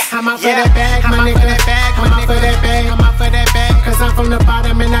I'm out for that bag, my nigga. I'm out for that bag, I'm out for that bag. Cause I'm from the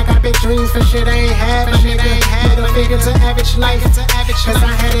bottom and I got big dreams for shit I ain't had, my nigga. Middle finger to average life, cause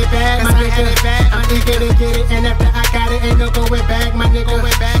I had it bad, my nigga. I'm eager to get it, and after I got it, ain't no going back, my nigga.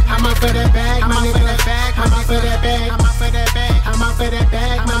 I'm out for that bag, my nigga. I'm out for that bag, I'm out for that bag. I'm out for that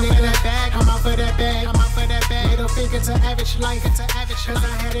bag, my nigga. I'm out for that bag, I'm out for that bag. Middle finger to average life, cause I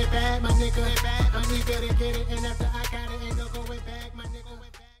had it bad, my nigga. I'm eager to get it, and after I got it, ain't no going back, my nigga.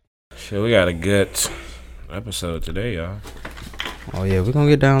 Shit, we got a good episode today, y'all. Oh yeah, we're gonna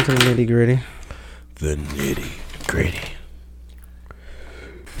get down to the nitty gritty. The nitty gritty.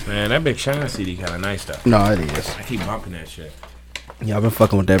 Man, that Big Sean CD kind of nice though. No, it is. I keep bumping that shit. Yeah, I've been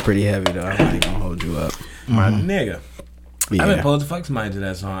fucking with that pretty heavy though. I ain't gonna hold you up. My nigga. Yeah. I've been supposed to fuck somebody to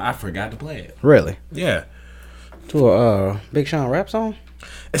that song. I forgot to play it. Really? Yeah. To a Big Sean rap song?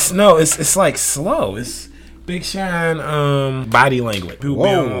 It's like slow. It's Big Sean body language.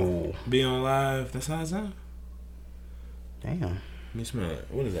 People be on live. That's how it sound. Damn. Let me smell it.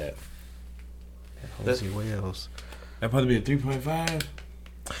 What is that? Hosey Wells. That supposed to be a 3.5?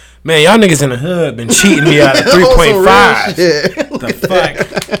 Man, y'all niggas in the hood been cheating me out of 3.5. The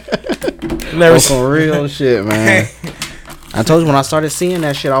fuck? Never some real shit, man. I told you when I started seeing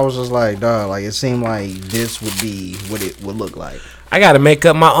that shit, I was just like, dog, like it seemed like this would be what it would look like. I gotta make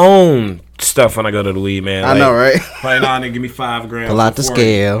up my own stuff when I go to the weed, man. I know, right? Like, nah, nigga, give me $5 Pull out the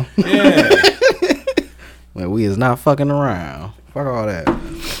scale. Yeah. Well, we is not fucking around. Fuck all that.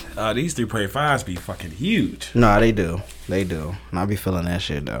 These 3.5s be fucking huge. Nah, they do. They do. And I be feeling that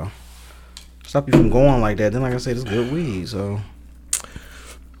shit, though. Stop you from going like that. Then, like I said, it's good weed, so.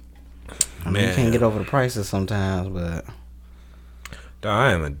 I mean, you can't get over the prices sometimes, but. Dog,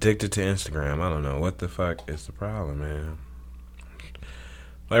 I am addicted to Instagram. I don't know what the fuck is the problem, man.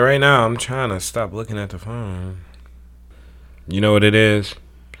 Like right now, I'm trying to stop looking at the phone. You know what it is?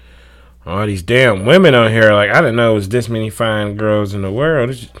 All these damn women on here. Like, I didn't know it was this many fine girls in the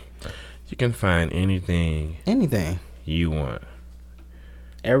world. You can find anything. Anything. You want.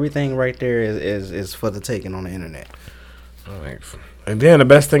 Everything right there is for the taking on the internet. And then the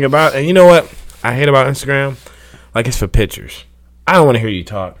best thing about, and you know what I hate about Instagram? Like, it's for pictures. I don't want to hear you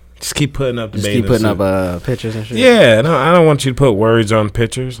talk. Just keep putting up the Just keep putting up pictures and shit. Yeah, no, I don't want you to put words on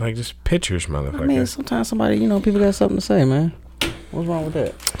pictures. Like, just pictures, motherfucker. I mean, sometimes somebody, people got something to say, man. What's wrong with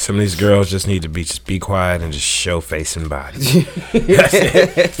that? Some of these girls just need to be quiet and just show face and body. That's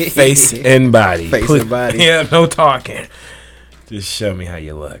it. Face and body. Face and body. Yeah, no talking. Just show me how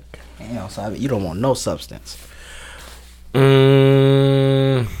you look. Damn, so you don't want no substance.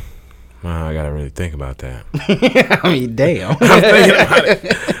 Well, I gotta really think about that. I mean, damn. I'm thinking about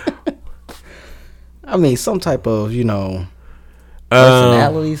it. I mean, some type of,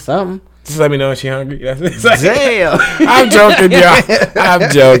 personality, something. Just let me know if she hungry. That's like, damn. I'm joking, y'all. I'm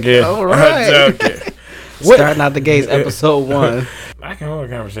joking. All right. I'm joking. Starting out the gates, episode 1. I can hold a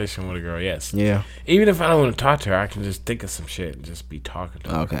conversation with a girl, yes. Yeah. Even if I don't want to talk to her, I can just think of some shit and just be talking to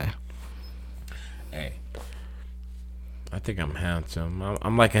her. Okay. Hey, I think I'm handsome.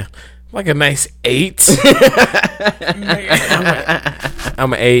 I'm like a nice 8.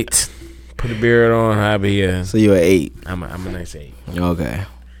 I'm an 8. Put a beard on, I'll be a. So you an 8. I'm a nice 8. Okay.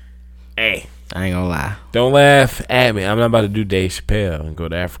 Hey, I ain't gonna lie. don't laugh at me. I'm not about to do Dave Chappelle and go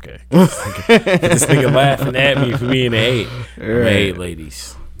to Africa. This nigga laughing at me for being an 8. I'm an 8,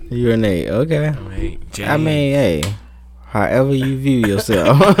 ladies. You're an 8. Okay. I'm an 8. I mean, hey, however you view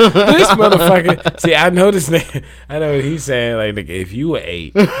yourself. This motherfucker. See, I know this nigga. I know what he's saying. Like, nigga, if you were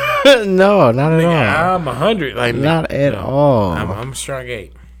 8, no, not at all. I'm 100. Like, not at all. I'm a strong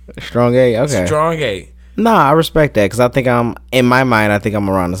 8. Strong 8. Okay. Strong 8. Nah, I respect that because I think in my mind, I think I'm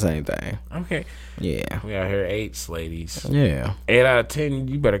around the same thing. Okay. Yeah. We out here 8s, ladies. Yeah. 8 out of 10,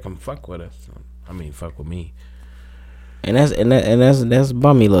 you better come fuck with us. I mean, fuck with me. And that's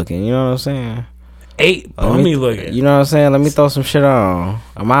bummy looking. You know what I'm saying? 8 bummy looking. You know what I'm saying? Let me throw some shit on.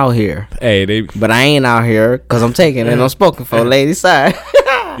 I'm out here. Hey, but I ain't out here because I'm taking it. I'm spoken for, ladies side.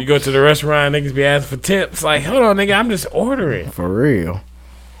 You go to the restaurant, niggas be asking for tips. Like, hold on, nigga, I'm just ordering. For real.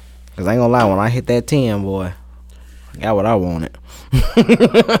 Because I ain't gonna lie, when I hit that 10, boy, I got what I wanted.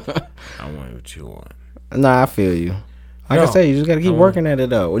 I want what you want. Nah, I feel you. Like I said, you just gotta keep working at it,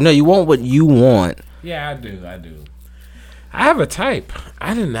 though. No, you want what you want. Yeah, I do. I have a type.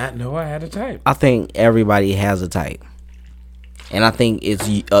 I did not know I had a type. I think everybody has a type. And I think it's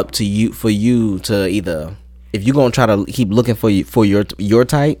up to you, for you to either, if you're gonna try to keep looking for your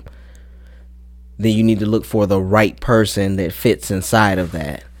type, then you need to look for the right person that fits inside of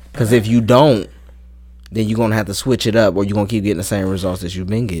that. Because if you don't, then you're going to have to switch it up, or you're going to keep getting the same results that you've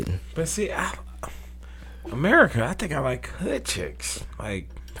been getting. But see, America, I think I like hood chicks. Like,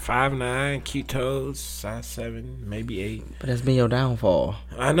 5'9", cute toes, size 7, maybe 8. But that's been your downfall.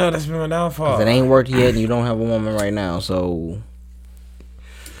 I know that's been my downfall. 'Cause it ain't worked yet, and you don't have a woman right now. So,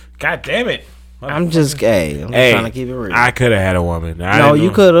 God damn it! I'm just trying to keep it real. I could have had a woman. No,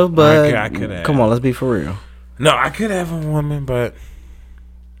 you could have, but I could have. Come on, let's be for real. No, I could have a woman, but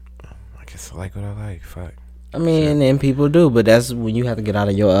I guess I like what I like. Fuck. I mean, and people do, but that's when you have to get out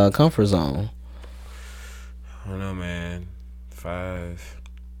of your comfort zone. I don't know, man.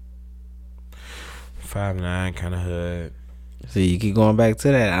 5'9", kind of hood. See, you keep going back to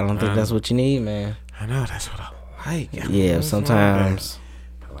that. I don't think that's what you need, man. I know that's what I like. Yeah, sometimes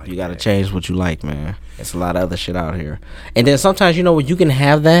you gotta change what you like, man. It's a lot of other shit out here, and then sometimes you know you can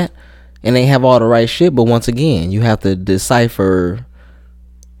have that, and they have all the right shit, but once again, you have to decipher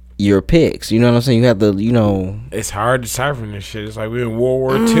your picks. You know what I'm saying? You have to, It's hard deciphering this shit. It's like we're in World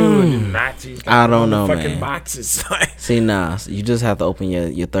War II and the Nazis. I don't know, fucking man. Boxes. See, you just have to open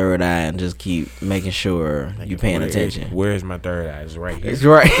your third eye and just keep making sure you're paying attention. Where's my third eye? It's right here. It's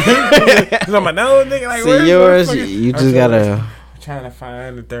right. It's on my nose, nigga. Like, See, yours, you just gotta. Trying to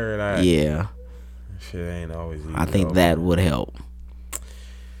find the third eye. Yeah. Shit ain't always easy. I think that would help.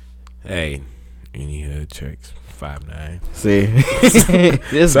 Hey, any hood chicks? 5'9". See,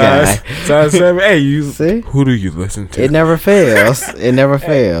 this guy. Size 7. Hey, you. See? Who do you listen to? It never fails. It never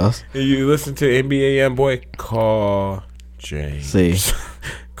fails. You listen to NBA YoungBoy? Call James. See.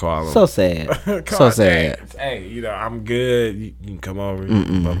 Call him. So sad. So sad. James. Hey, I'm good. You can come over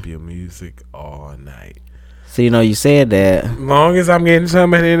and bump your music all night. So you said that. As long as I'm getting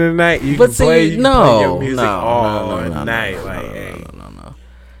something at the end of the night, you can play your music all night.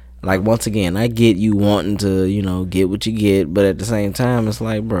 Like, once again, I get you wanting to, get what you get, but at the same time, it's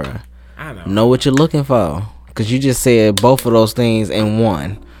like, bruh, I know what you're looking for. Because you just said both of those things in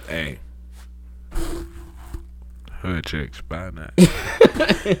one. Hey. Hood chicks, by night.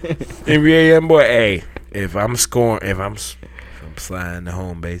 NBA YoungBoy, hey, if I'm sliding the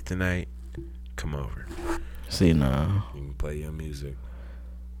home base tonight, come over. See, no. You can play your music,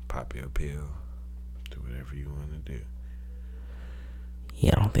 pop your pill, do whatever you want to do.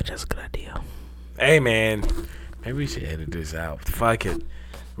 Yeah, I don't think that's a good idea. Hey, man, maybe we should edit this out. Fuck it.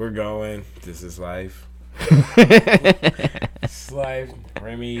 We're going. This is life. It's life.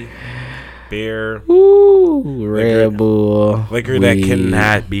 Remy, beer. Ooh, Red Bull. Liquor that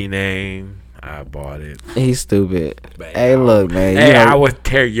cannot be named. I bought it. He's stupid. But hey, look, man. Hey, I would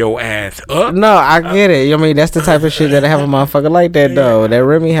tear your ass up. No, I get it. I mean, that's the type of shit that I have a motherfucker like that, though. That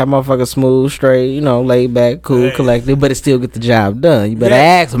Remy have motherfucker smooth, straight, laid back, cool, collected, but it still get the job done. You better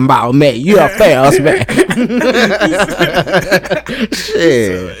ask him about me. You a fast man.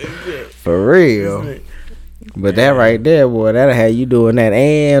 Shit. For real. But that right there, boy, that'll have you doing that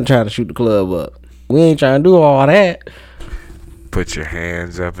and trying to shoot the club up. We ain't trying to do all that. Put your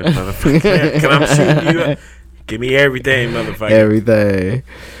hands up and motherfucker. Can I shoot you up? Give me everything, motherfucker. Everything.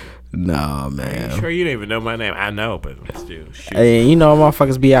 No, man. Are you sure you don't even know my name? I know, but still shoot. Hey,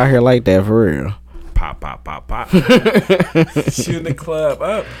 motherfuckers be out here like that for real. Pop, pop, pop, pop. Shooting the club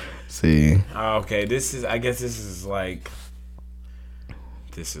up. See. Okay, I guess this is life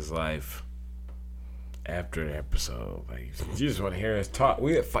after the episode. Like, you just want to hear us talk.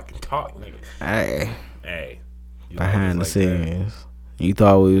 We fucking talk, nigga. Hey. Behind the scenes. You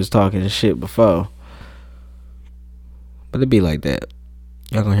thought we was talking shit before. But it be like that.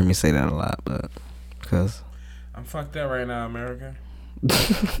 Y'all gonna hear me say that a lot, but because I'm fucked up right now, America.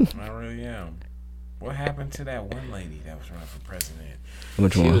 I really am. What happened to that one lady that was running for president?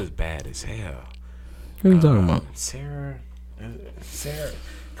 Which one? She was bad as hell. Who are you talking about? Sarah.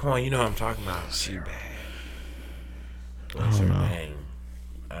 Come on, you know what I'm talking about. She bad. What's her name?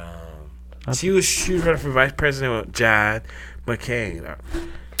 She was running for vice president with John McCain.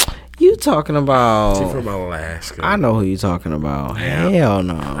 You talking about? She from Alaska. I know who you talking about. Yeah. Hell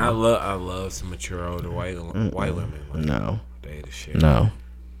no. I love some mature older white women. Like, no. They the shit. No.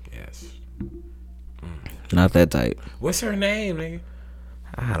 Yes. Not that type. What's her name, nigga?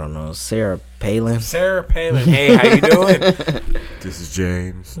 I don't know. Sarah Palin. Hey, how you doing? This is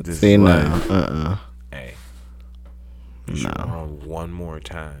James. This is life. Hey. You wrong one more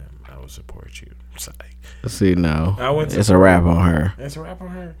time. I will support you. Sorry. See, no. It's a wrap on her. It's a wrap on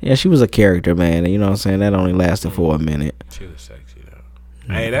her? Yeah, she was a character, man. You know what I'm saying? That only lasted for a minute. She was sexy,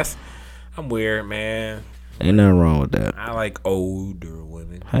 though. Hey, I'm weird, man. Ain't nothing wrong with that. I like older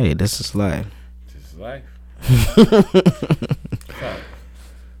women. Hey, this is life. This is life.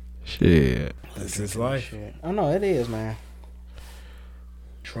 Shit. This is life. Oh, no, it is, man.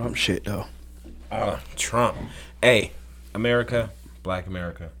 Trump shit, though. Trump. Hey, America, Black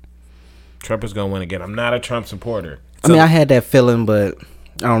America. Trump is going to win again. I'm not a Trump supporter. I mean, I had that feeling, but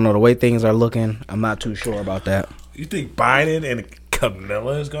I don't know the way things are looking. I'm not too sure about that. You think Biden and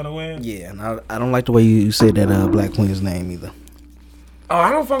Camilla is gonna win? Yeah, and I don't like the way you said that Black Queen's name either. Oh,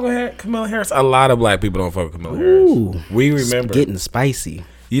 I don't fuck with Camilla Harris. A lot of black people don't fuck with Camilla Harris. We remember. It's getting spicy.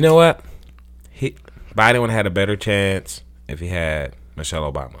 You know what? Biden would have had a better chance if he had Michelle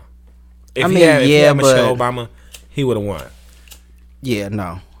Obama. If he had Michelle Obama, he would have won. Yeah,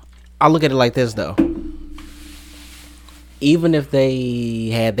 no. I look at it like this though. Even if they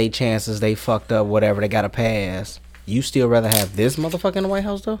had their chances, they fucked up, whatever, they got to pass. You still rather have this motherfucker in the White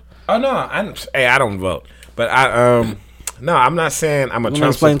House though? Oh no, I don't vote, but no, I'm not saying I'm a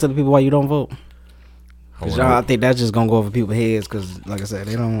Trump. Explain to the people why you don't vote. Because I think that's just gonna go over people's heads. Because, like I said,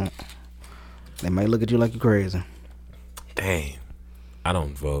 they might look at you like you're crazy. Dang, I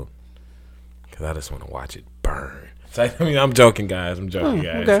don't vote because I just want to watch it burn. So, I mean, I'm joking, guys.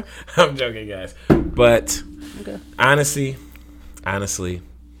 Okay. I'm joking, guys. But honestly, I'm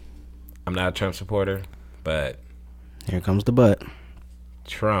not a Trump supporter. But here comes the but.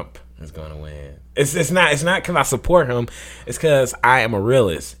 Trump is gonna win. It's not because I support him. It's because I am a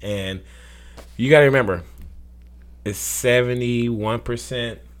realist, and you gotta remember, it's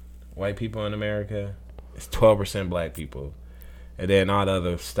 71% white people in America. It's 12% black people, and then all the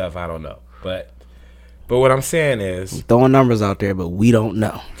other stuff I don't know. But what I'm saying is, I'm throwing numbers out there, but we don't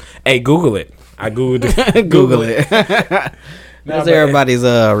know. Hey, Google it. I googled it. Google it. That's everybody's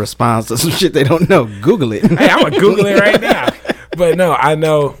response to some shit they don't know. Google it. Hey, I'm gonna Google it right now. But no, I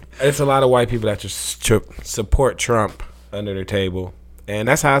know it's a lot of white people that just support Trump under the table, and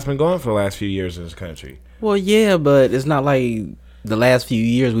that's how it's been going for the last few years in this country. Well, yeah, but it's not like the last few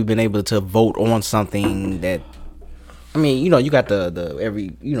years we've been able to vote on something that. I mean, you got the the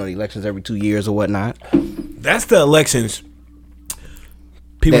elections every 2 years or whatnot. That's the elections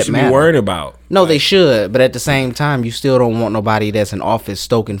people should be worried about. No, they should, but at the same time, you still don't want nobody that's in office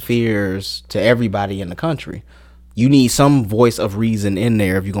stoking fears to everybody in the country. You need some voice of reason in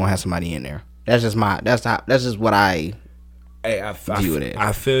there if you're gonna have somebody in there. That's just what I view it as.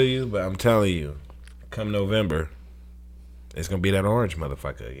 I feel you, but I'm telling you, come November, it's gonna be that orange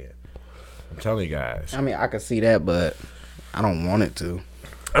motherfucker again. I'm telling you guys. I mean, I could see that, but I don't want it to.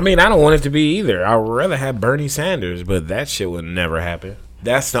 I mean, I don't want it to be either. I'd rather have Bernie Sanders, but that shit would never happen.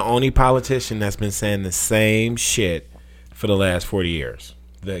 That's the only politician that's been saying the same shit for the last 40 years.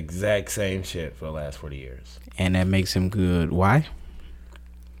 The exact same shit for the last 40 years. And that makes him good. Why?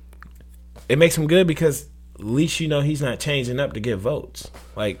 It makes him good because at least he's not changing up to get votes.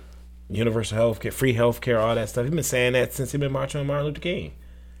 Like universal health care, free health care, all that stuff. He's been saying that since he's been marching on Martin Luther King.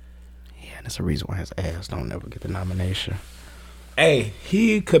 Yeah, that's the reason why his ass don't ever get the nomination. Hey,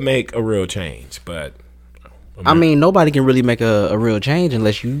 he could make a real change, but I mean, nobody can really make a real change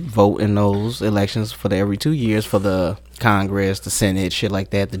unless you vote in those elections for the every 2 years for the Congress, the Senate, shit like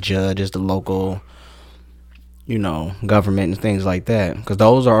that, the judges, the local, government and things like that. Because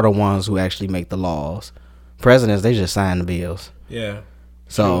those are the ones who actually make the laws. Presidents, they just sign the bills. Yeah.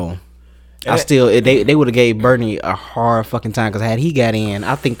 So, they would have gave Bernie a hard fucking time. Because had he got in,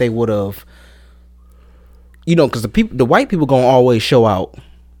 I think they would have, because the white people gonna always show out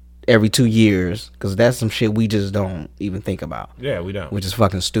every 2 years, because that's some shit we just don't even think about. Yeah, we don't. Which is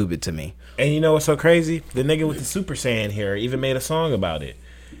fucking stupid to me. And you know what's so crazy? The nigga with the Super Saiyan hair even made a song about it.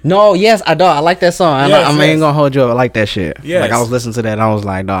 No, yes, I do. I like that song. I ain't gonna hold you up. I like that shit. Yes. Like, I was listening to that and I was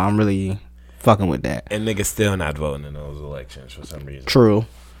like, dog, I'm really fucking with that. And niggas still not voting in those elections for some reason. True.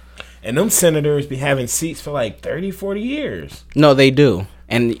 And them senators be having seats for like 30, 40 years. No, they do.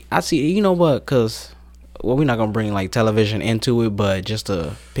 And I see, you know what, because... Well, we're not going to bring, like, television into it, but just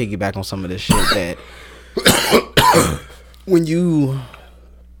to piggyback on some of this shit that when you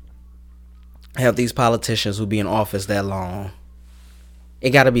have these politicians who be in office that long,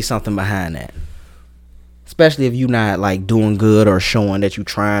 it got to be something behind that. Especially if you're not, like, doing good or showing that you're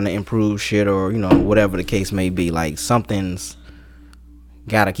trying to improve shit or, whatever the case may be. Like, something's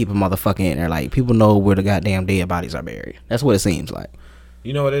got to keep a motherfucker in there. Like, people know where the goddamn dead bodies are buried. That's what it seems like.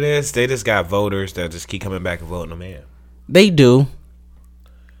 You know what it is? They just got voters that just keep coming back and voting them in. They do.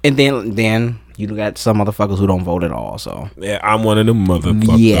 And then you got some motherfuckers who don't vote at all. So yeah, I'm one of them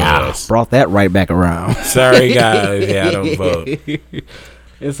motherfuckers. Yeah, brought that right back around. Sorry, guys. Yeah, I don't vote.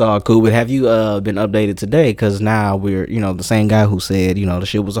 It's all cool. But have you been updated today? Because now we're, the same guy who said, the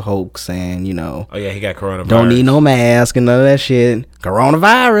shit was a hoax and, Oh, yeah, he got coronavirus. Don't need no mask and none of that shit.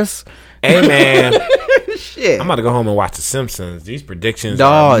 Coronavirus. Hey, man. Shit. I'm about to go home and watch The Simpsons. These predictions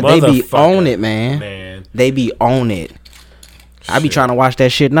Dog, they be on it, man. They be on it. I be trying to watch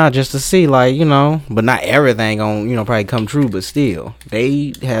that shit now just to see, like, but not everything on, probably come true, but still.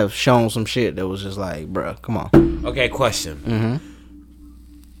 They have shown some shit that was just like, bruh, come on. Okay, question. Mm-hmm.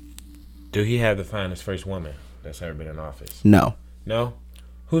 Do he have the finest first woman that's ever been in office? No. No?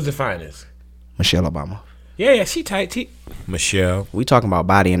 Who's the finest? Michelle Obama. Yeah, she tight. Michelle. We talking about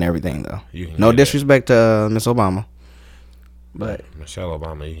body and everything though. You can No get disrespect to Miss Obama, but Michelle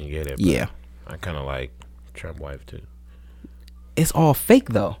Obama, you can get it. But yeah, I kind of like Trump wife too. it's all fake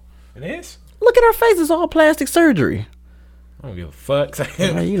though. It is? Look at her face; it's all plastic surgery. I don't give a fuck.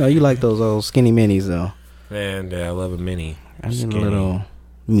 You know, you like those old skinny minis though. Man, yeah, I love a mini. I need a little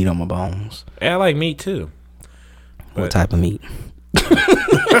meat on my bones. Yeah, I like meat too. What type of meat?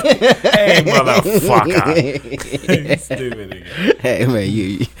 Hey, motherfucker. You stupid again. Hey man,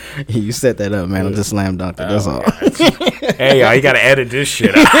 you set that up, man. I just slam dunked it. That's all. Hey, y'all, you gotta edit this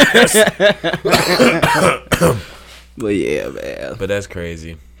shit out. But yeah, man. But that's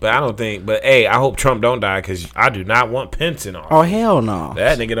crazy. But I don't think. But hey, I hope Trump don't die because I do not want Pence in office. Oh hell no.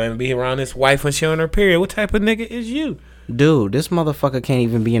 That nigga don't even be around his wife when she on her period. What type of nigga is you? Dude, this motherfucker can't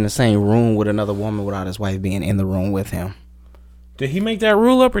even be in the same room with another woman without his wife being in the room with him. Did he make that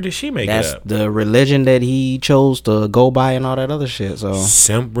rule up or did she make it up? That's the religion that he chose to go by and all that other shit. So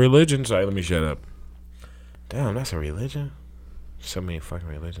Simp religion. Sorry, let me shut up. Damn, that's a religion. So many fucking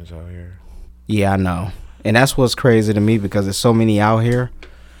religions out here. yeah, I know. And that's what's crazy to me because there's so many out here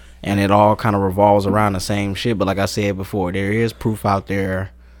and it all kind of revolves around the same shit. But like I said before, there is proof out there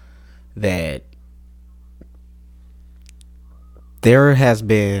that there has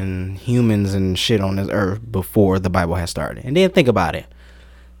been humans and shit on this earth before the Bible has started. And then think about it.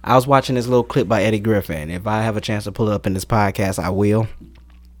 I was watching this little clip by Eddie Griffin. If I have a chance to pull it up in this podcast, I will.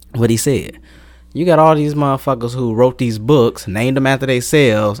 What he said. You got all these motherfuckers who wrote these books, named them after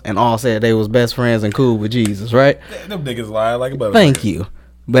themselves, and all said they was best friends and cool with Jesus, right? Them niggas lie like a motherfucker. Thank you.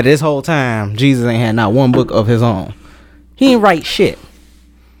 But this whole time, Jesus ain't had not one book of his own. He ain't write shit.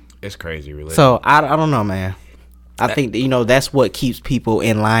 It's crazy religion. So, I don't know, man. I think that, you know, that's what keeps people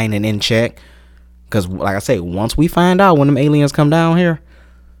in line and in check. Because, like I say, once we find out when them aliens come down here,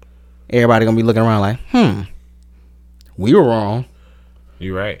 everybody gonna be looking around like, we were wrong.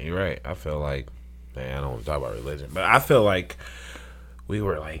 You're right. I feel like, man, I don't want to talk about religion, but I feel like we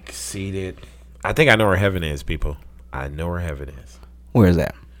were like seated. I think I know where heaven is, people. I know where heaven is. Where is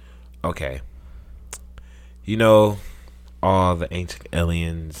that? Okay. You know, all the ancient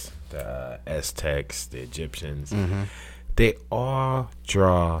aliens, the Aztecs, the Egyptians, they all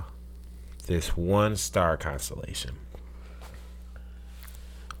draw this one star constellation.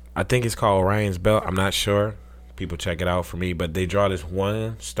 I think it's called Orion's Belt. I'm not sure. People check it out for me, but they draw this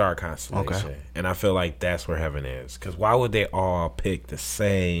one star constellation. Okay. And I feel like that's where heaven is. Because why would they all pick the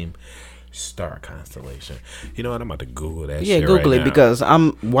same star constellation? You know what? I'm about to Google that shit Google right it now. because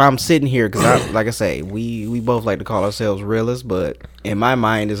I'm sitting here because like I say, we both like to call ourselves realists, but in my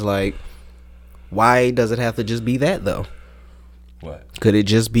mind it's like, why does it have to just be that though? What? Could it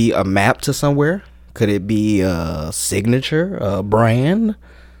just be a map to somewhere? Could it be a signature, a brand?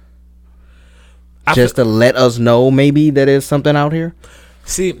 Just to let us know maybe that there's something out here?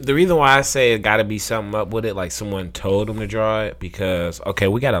 See, the reason why I say it got to be something up with it, like someone told them to draw it, because, okay,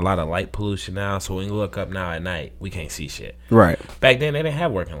 we got a lot of light pollution now, so when you look up now at night, we can't see shit. Right. Back then, they didn't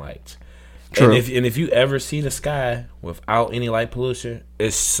have working lights. True. And if you ever see the sky without any light pollution,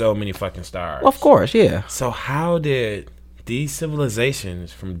 it's so many fucking stars. Well, of course, yeah. So how did these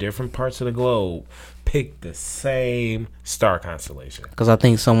civilizations from different parts of the globe pick the same star constellation? Because I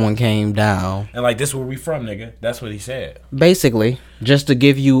think someone came down. And like, this is where we from, nigga. That's what he said. Basically, just to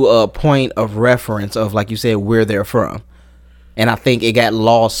give you a point of reference of, like you said, where they're from. And I think it got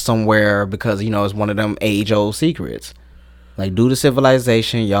lost somewhere because, you know, it's one of them age-old secrets. Like, due to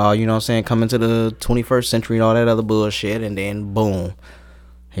civilization, y'all, you know what I'm saying, come into the 21st century and all that other bullshit, and then, boom,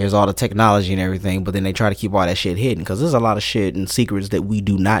 here's all the technology and everything, but then they try to keep all that shit hidden because there's a lot of shit and secrets that we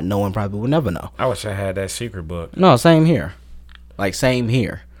do not know and probably will never know. I wish I had that secret book. No, same here. Like, same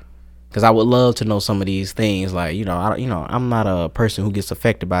here. Because I would love to know some of these things. Like, I'm not a person who gets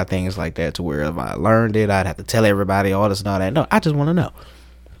affected by things like that to where if I learned it, I'd have to tell everybody all this and all that. No, I just want to know.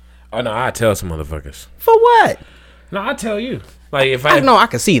 Oh, no, I tell some motherfuckers. For what? No, I tell you. Like, if I know I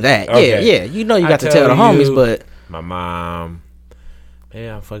can see that. Okay. Yeah. You know you I got to tell the you, homies, but my mom,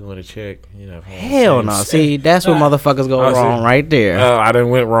 I'm fucking with a chick. You know, hell no. See, that's where motherfuckers go wrong right there. Oh, I done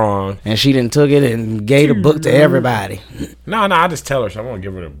went wrong. And she done took it and gave the book to everybody. No, I just tell her. So I'm going to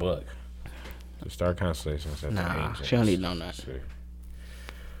give her the book. The star constellations. Nah, she don't need to know that.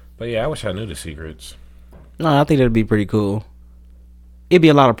 But yeah, I wish I knew the secrets. No, I think that'd be pretty cool. It'd be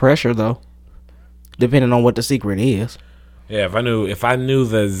a lot of pressure, though. Depending on what the secret is. Yeah, if I knew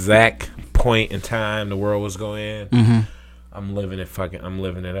the exact point in time the world was going in, I'm living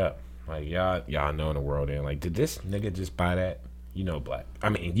it up. Like y'all know in the world in. Like, did this nigga just buy that? You know Black. I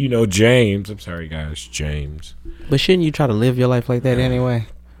mean, you know James. I'm sorry, guys. James. But shouldn't you try to live your life like that anyway?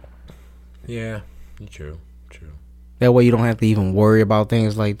 Yeah, true. That way you don't have to even worry about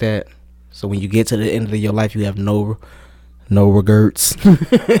things like that. So when you get to the end of your life, you have no regrets.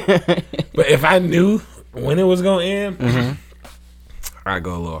 But if I knew when it was gonna end, I'd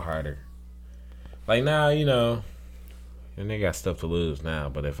go a little harder. Like now, you know, and they got stuff to lose now.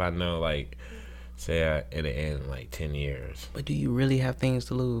 But if I know, like, say it'll end in like 10 years. But do you really have things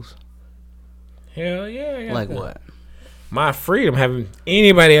to lose? Hell yeah. I got Like that. what? My freedom. Haven't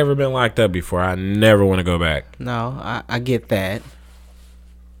anybody ever been locked up before? I never want to go back. No, I get that.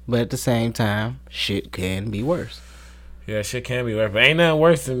 But at the same time, shit can be worse. Yeah, shit can be worse. But ain't nothing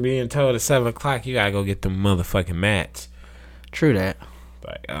worse than being told at 7 o'clock you gotta go get them motherfucking mats. True that.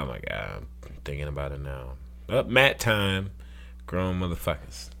 Like, oh my God, I'm thinking about it now. Up mat time, grown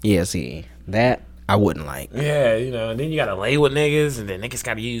motherfuckers. Yeah, see, that I wouldn't like. Yeah, you know, and then you gotta lay with niggas, and then niggas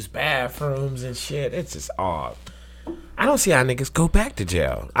gotta use bathrooms and shit. It's just odd. I don't see how niggas go back to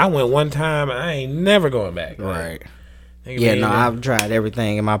jail. I went one time, and I ain't never going back. Right. Like, Yeah, no, I've tried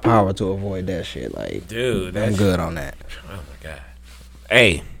everything in my power to avoid that shit. Like, dude, I'm good on that. Oh my God.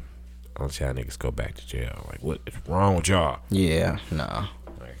 Hey, I don't see how niggas go back to jail. Like, what is wrong with y'all? Yeah, no.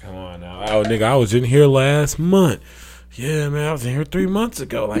 Like, come on now. Oh, nigga, I was in here last month. Yeah, man, I was in here 3 months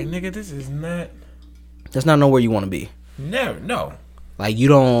ago. Like, nigga, this is not. That's not nowhere you want to be. Never, no. Like, you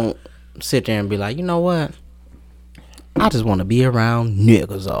don't sit there and be like, you know what? I just want to be around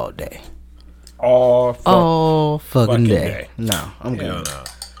niggas all day. All fucking day. No, I'm good. No.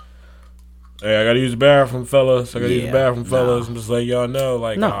 Hey, I gotta use the bathroom, fellas. Yeah, I'm just letting y'all know,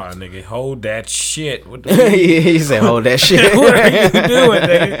 like, No. nigga, hold that shit. What the Yeah, he said, hold that shit. What are you doing,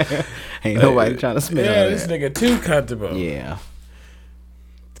 nigga? Ain't nobody trying to smell Yeah, that. this nigga too comfortable. Yeah.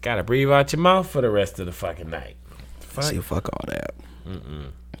 Gotta breathe out your mouth for the rest of the fucking night. See, fuck all that.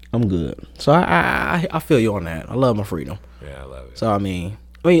 I'm good. So I feel you on that. I love my freedom. Yeah, I love it. So I mean,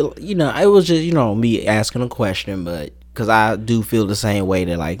 you know, it was just, you know, me asking a question, but because I do feel the same way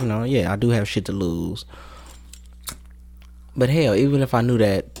that, like, you know, yeah, I do have shit to lose. But hell, even if I knew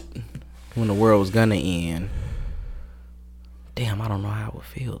that when the world was gonna end, damn, I don't know how I would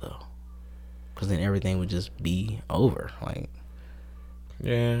feel though. Because then everything would just be over. Like,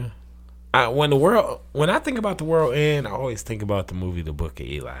 Yeah. When I think about the world end, I always think about the movie The Book of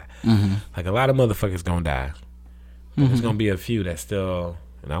Eli. Like, a lot of motherfuckers gonna die. But there's gonna be a few that still,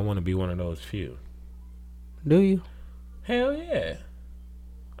 and I want to be one of those few. do you? Hell yeah.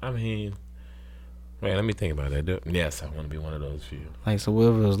 I mean, wait, let me think about that. Yes, I want to be one of those few. Like, so what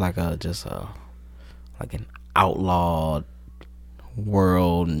if it was like like an outlawed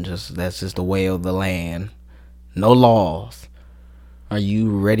world and just that's just the way of the land, no laws? Are you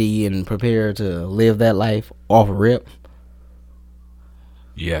ready and prepared to live that life off rip?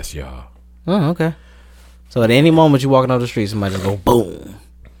 Yes, y'all. Oh, okay. So at any moment you walking off the street, somebody just go boom.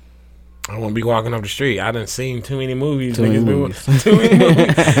 I won't be walking up the street. I done seen too many movies. Too many movies. Too many movies.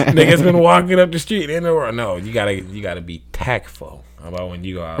 Niggas been walking up the street in the world. No, you gotta be tactful about when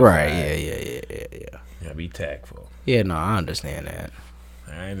you go out. Right? Yeah. You gotta be tactful. Yeah, no, I understand that.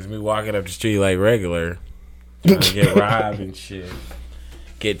 I ain't just be walking up the street like regular, trying to get robbed and shit,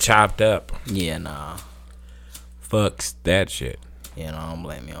 get chopped up. Yeah, nah. Fucks that shit. Yeah, no, I don't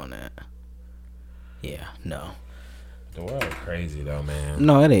blame you on that. Yeah, no. The world is crazy though, man.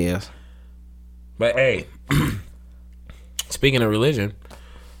 No, it is. But hey, speaking of religion,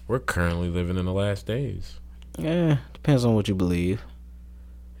 we're currently living in the last days. Yeah, depends on what you believe.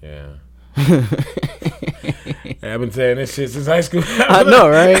 Yeah. I've been saying this shit since high school. I know,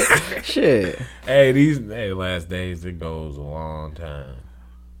 right? Shit. Hey, last days, it goes a long time.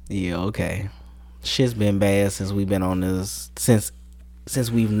 Yeah, okay. Shit's been bad since we've been on this, since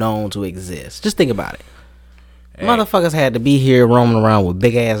we've known to exist. Just think about it. Hey. Motherfuckers had to be here roaming around with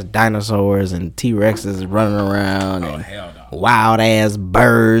big ass dinosaurs and T-Rexes running around and hell no. wild ass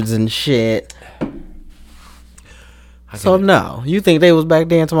birds and shit. So no, you think they was back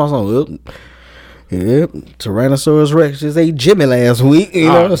then talking about yep, Tyrannosaurus Rex just ate Jimmy last week. You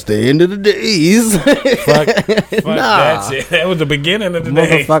know, it's the end of the days. Fuck that shit. That was the beginning of the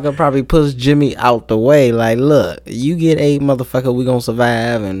day. Motherfucker probably puts Jimmy out the way. Like, look, you get ate, motherfucker. We gonna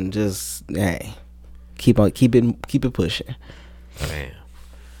survive and just keep it pushing. Man,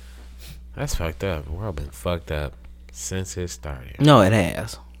 that's fucked up. The world been fucked up since it started. No, it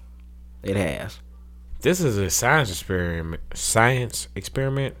has. It has. This is a science experiment.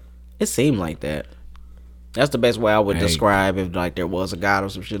 It seemed like that. That's the best way I would describe if like there was a god or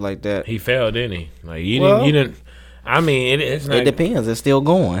some shit like that. He failed, didn't he? Like you didn't. I mean, it's not. It depends. It's still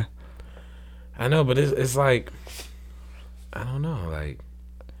going. I know, but it's like I don't know. Like,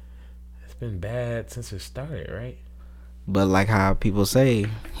 it's been bad since it started, right? But like how people say,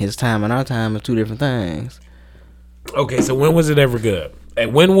 his time and our time are two different things. Okay, so when was it ever good?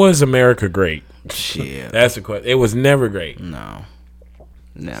 And when was America great? Shit. That's the question. It was never great. No.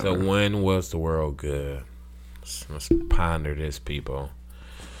 Never. So when was the world good? Let's ponder this, people.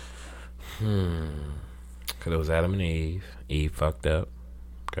 Because it was Adam and Eve. Eve fucked up.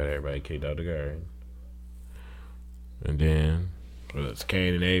 Got everybody kicked out the garden. And then it was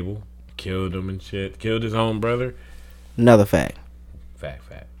Cain and Abel. Killed him and shit. Killed his own brother. Another fact. Fact.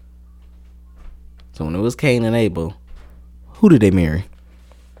 So when it was Cain and Abel, who did they marry?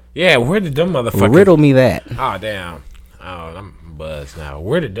 Yeah, where did them motherfuckers... Riddle me that. Oh, damn. Oh, I'm buzzed now.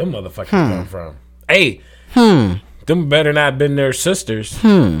 Where did them motherfuckers come from? Hey, them better not been their sisters.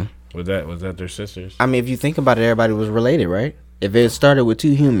 Was that their sisters? I mean, if you think about it, everybody was related, right? If it started with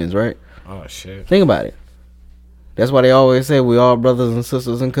two humans, right? Oh, shit. Think about it. That's why they always say we all brothers and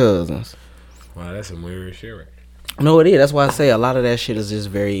sisters and cousins. Wow, that's some weird shit, right? No, it is. That's why I say a lot of that shit is just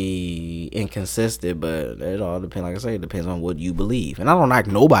very inconsistent, but it all depends. Like I say, it depends on what you believe. And I don't like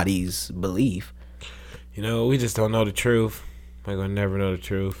nobody's belief. You know, we just don't know the truth. We're going to never know the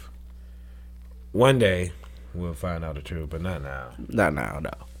truth. One day, we'll find out the truth, but not now. Not now,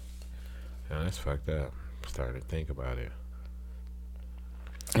 no. Yeah, that's fucked up. Starting to think about it.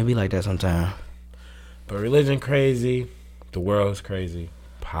 It be like that sometimes. But religion crazy. The world's crazy.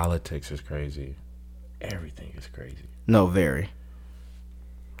 Politics is crazy. Everything is crazy. No, very.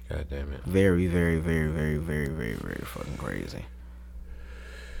 God damn it. Very, very, very, very, very, very, very fucking crazy.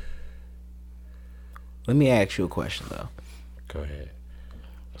 Let me ask you a question, though. Go ahead.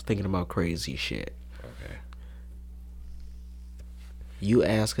 I was thinking about crazy shit. Okay. You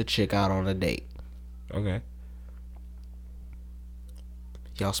ask a chick out on a date. Okay.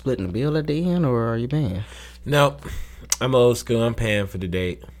 Y'all splitting the bill at the end, or are you paying? Nope. I'm old school. I'm paying for the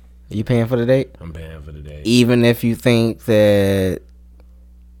date. You paying for the date? I'm paying for the date. Even if you think that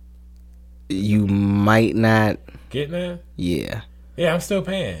you might not. Getting that? Yeah. Yeah, I'm still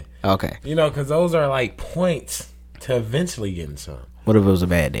paying. Okay. You know, because those are like points to eventually getting some. What if it was a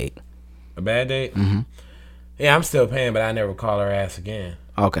bad date? A bad date? Mm-hmm. Yeah, I'm still paying, but I never call her ass again.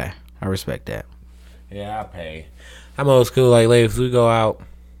 Okay. I respect that. Yeah, I pay. I'm old school. Like, ladies, if we go out,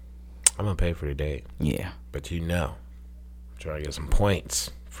 I'm going to pay for the date. Yeah. But you know, I'm trying to get some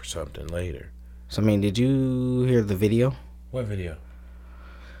points for something later. So, I mean, did you hear the video? What video?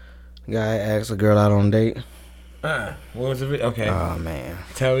 Guy asked a girl out on a date. What was the video? Okay. Oh, man.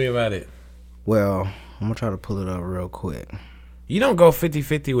 Tell me about it. Well, I'm going to try to pull it up real quick. You don't go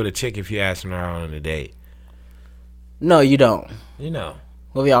 50-50 with a chick if you ask her out on a date. No, you don't. You know.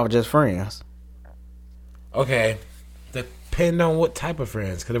 What if y'all were just friends? Okay. Depend on what type of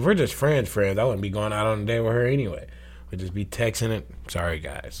friends. Because if we're just friends, I wouldn't be going out on a date with her anyway. We'd just be texting it. Sorry,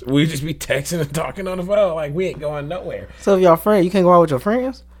 guys. We'd just be texting and talking on the phone. Like, we ain't going nowhere. So if y'all friends, you can't go out with your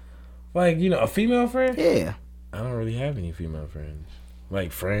friends? Like, you know, a female friend? Yeah. I don't really have any female friends.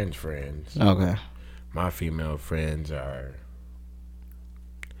 Like, friends. Okay. My female friends are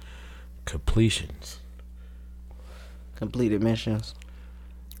completions. Completed missions.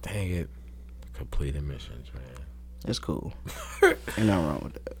 Dang it. Completed missions, man. It's cool. Ain't nothing wrong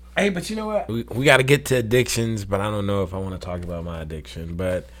with that. Hey, but you know what? We got to get to addictions, but I don't know if I want to talk about my addiction.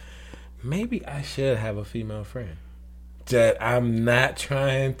 But maybe I should have a female friend that I'm not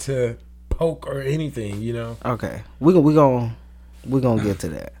trying to poke or anything, you know? Okay. We're gonna get to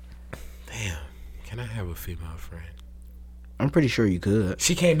that. Damn. Can I have a female friend? I'm pretty sure you could.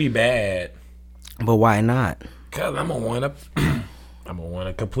 She can't be bad. But why not? Because I'm going to want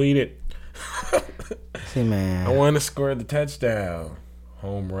to complete it. See, man. I want to score the touchdown.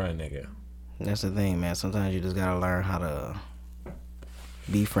 Home run, nigga. That's the thing, man. Sometimes you just gotta learn how to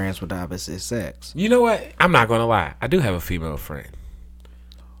be friends with the opposite sex. You know what? I'm not going to lie. I do have a female friend.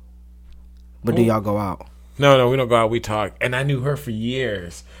 But do y'all go out? No, we don't go out. We talk. And I knew her for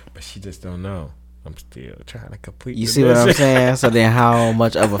years, but she just don't know. I'm still trying to complete You see what I'm saying? So then how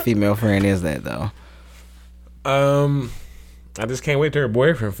much of a female friend is that, though? I just can't wait till her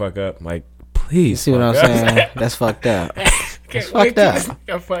boyfriend fuck up. Like, please. You see what I'm saying? That's fucked up. That's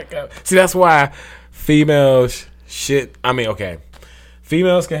fucked up. See, that's why females shit. I mean, okay.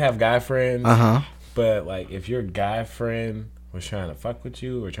 Females can have guy friends. Uh-huh. But, like, if your guy friend was trying to fuck with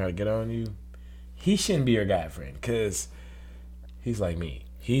you or trying to get on you, he shouldn't be your guy friend. Because he's like me.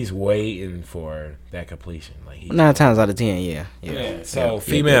 He's waiting for that completion. Like 9 times out of 10, yeah. So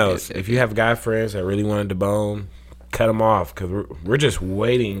females, if you have guy friends that really wanted to bone, cut them off because we're just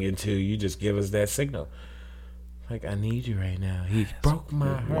waiting until you just give us that signal. Like, I need you right now. He broke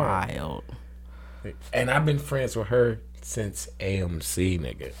my heart. Wild. And I've been friends with her since AMC,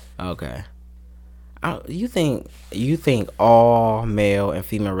 nigga. Okay. You think all male and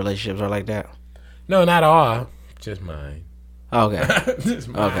female relationships are like that? No, not all. Just mine. Okay. Just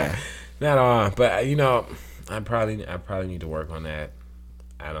mine. Okay. Not all, but I probably need to work on that.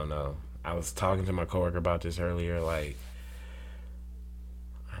 I don't know. I was talking to my coworker about this earlier. Like,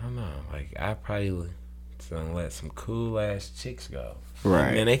 I don't know. Like, I probably gonna let some cool ass chicks go.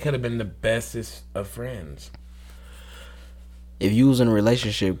 Right. And they could have been the bestest of friends. If you was in a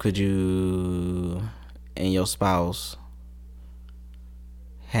relationship, could you and your spouse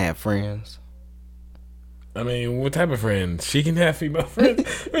have friends? I mean, what type of friends? She can have female friends.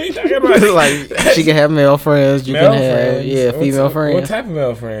 What are you talking about? Like, she can have male friends. You male can have friends? female What friends. type of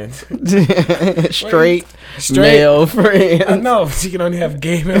male friends? Straight Straight male friends. No, she can only have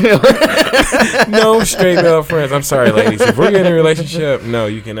gay male friends. No straight male friends. I'm sorry, ladies. If we're in a relationship, no,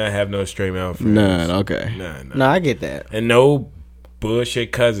 you cannot have no straight male friends. None. Okay. None. No, I get that. And no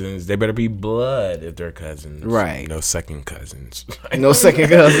bullshit cousins. They better be blood if they're cousins. Right. No second cousins. No second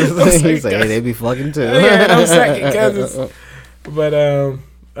cousins. No second He say cousins. they be fucking too. Yeah, no second cousins. But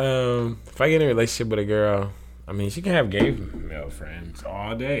if I get in a relationship with a girl, I mean, she can have gay male friends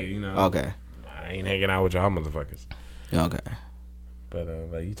all day. You know. Okay. I ain't hanging out with y'all motherfuckers. Okay. But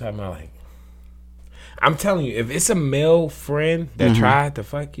like you talking about, like, I'm telling you, if it's a male friend that tried to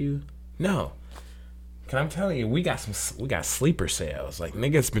fuck you, no. Cause I'm telling you, we got sleeper cells. Like,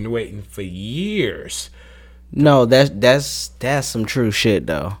 niggas been waiting for years. No, that's some true shit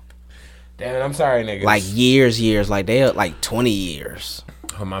though. Damn it, I'm sorry, niggas. Like years, like they like 20 years.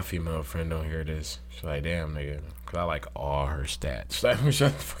 Oh, my female friend don't hear this. She's like, damn, nigga. Cause I like all her stats. Like,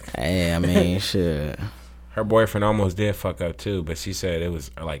 shut the fuck up. Hey, I mean, shit. Her boyfriend almost did fuck up too, but she said it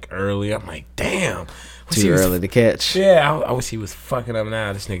was like early. I'm like, damn. Too early to catch. Yeah, I wish he was fucking up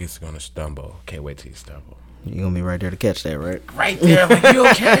now. This nigga's gonna stumble. Can't wait till he stumble. You gonna be right there to catch that, right? Right there, like, you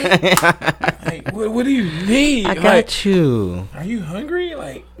okay? Like, what do you need? I got like, you. Are you hungry?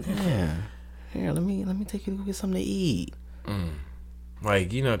 Like, Yeah. Here, let me take you to go get something to eat.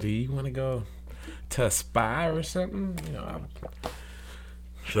 like, you know, do you want to go to a spa or something? You know,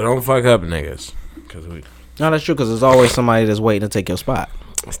 so don't fuck up, niggas, cause No, that's true, because there's always somebody that's waiting to take your spot.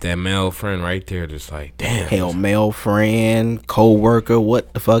 it's that male friend right there, just like, damn. Hell, male friend, co-worker,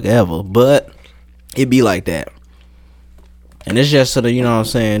 what the fuck ever. But it be like that. And it's just so that, you know what I'm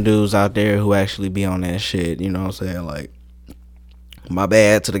saying, dudes out there who actually be on that shit, you know what I'm saying? Like, my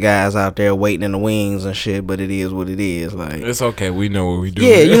bad to the guys out there waiting in the wings and shit, but it is what it is. Like, It's okay. We know what we do.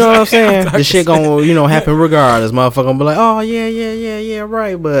 yeah, you know what I'm saying? The shit gonna, happen regardless. Motherfucker gonna be like, oh, yeah,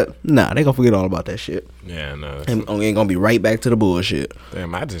 right. But, nah, they gonna forget all about that shit. Yeah, no. And ain't gonna be right back to the bullshit.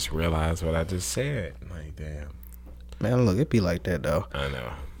 Damn, I just realized what I just said. Like, damn. Man, look, it be like that, though. I know.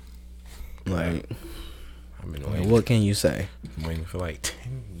 Like, I've been waiting. what can you say? Waiting for like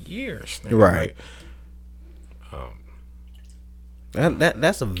 10 years. Nigga. Right. Like,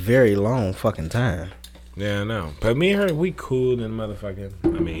 That's a very long fucking time. yeah, I know. But me and her, we cool than motherfucking. I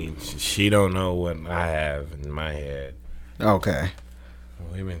mean, she don't know what I have in my head. Okay.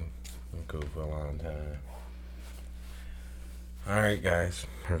 We've been cool for a long time. All right, guys.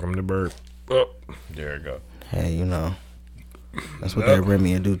 Here come the bird. Oh, there it go. Hey, you know, that's what that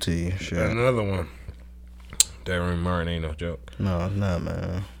Remy will do to you. Sure. Another one. That Remy Martin ain't no joke. No, it's not,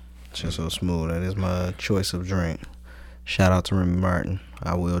 man. It's just so smooth. That is my choice of drink. Shout out to Remy Martin.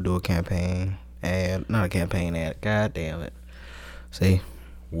 I will do a campaign ad. Not a campaign ad. God damn it. See?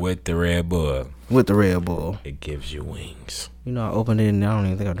 With the Red Bull, With the Red Bull. it gives you wings. You know, I opened it and I don't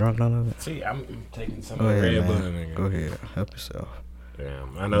even think I drunk none of it. See, I'm taking some Go of the ahead, Red Bull. man. Nigga. Go ahead. Help yourself.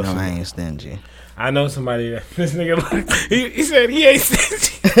 Damn, I You know. know I ain't stingy. I know somebody. This nigga, he said he ain't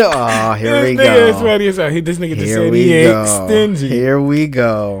stingy. Oh, here we This nigga is go. funny as hell. This nigga just Here said we he ain't go. stingy. Here we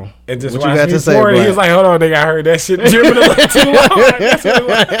go. And just What you watched got me to say, pour it. He Black? was like, hold on, nigga, I heard that shit dripping a little too long. That's what it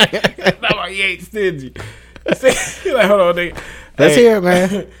was. I'm like, he ain't stingy. He's like, hold on, nigga. Let's Hey. hear it,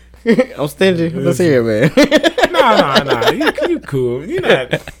 man. I'm stingy. Let's hear it, man. Nah. You cool. You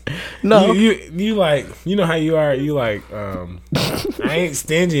not. No. You like, you know how you are. You like, I ain't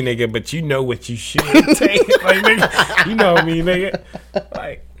stingy, nigga, but you know what you should take. Like, nigga, you know me, nigga.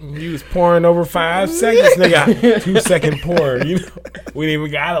 Like, you was pouring over 5 seconds, nigga. 2-second pour. You know, we didn't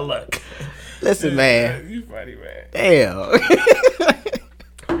even gotta look. Listen, man. You funny, man. Damn.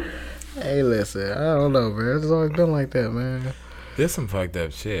 Hey, listen. I don't know, man. It's always been like that, man. This some fucked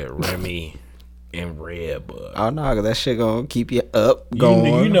up shit. Remy and Red Bull. Oh, no, because that shit going to keep you up,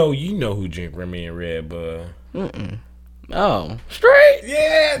 going. You know who drink Remy and Red Bull. Oh, straight?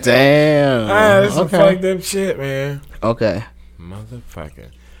 Yeah. Damn. That's some fucked up shit, man. Okay.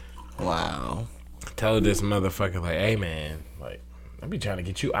 Motherfucker. Wow. told this motherfucker, like, hey, man, like, I be trying to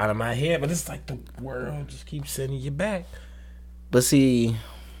get you out of my head, but it's like the world just keeps sending you back. But see,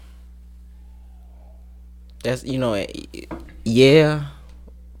 that's, yeah,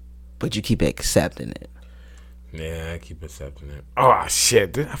 but you keep accepting it. Yeah, I keep accepting it. Oh,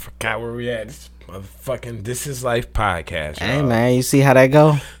 shit. I forgot where we at. This motherfucking This Is Life podcast. Hey, y'all. man, you see how that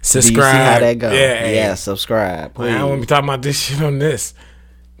go? Subscribe. Do you see how that go? Yeah, Yeah, subscribe, please. I don't want to be talking about this shit on this.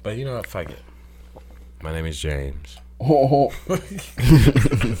 But you know what? Fuck it. My name is James. Motherfucker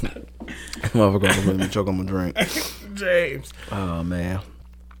gonna make me choke on my drink. James. Oh, man.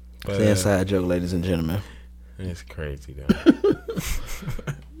 But, It's an inside joke, ladies and gentlemen. it's crazy, though.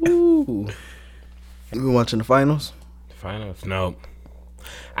 Woo. You been watching the finals? Finals? No.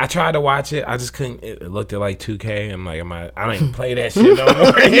 I tried to watch it. I just couldn't. It looked at like 2K. I'm like, I don't even play that shit no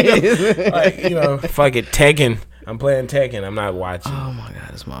more. Fuck it. Tekken. I'm playing Tekken. I'm not watching. Oh my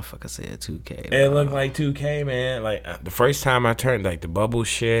god, this motherfucker said 2K. It looked like 2K, man. Like the first time I turned, like the bubble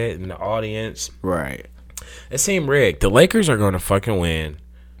shit and the audience. Right. It seemed rigged. The Lakers are going to fucking win.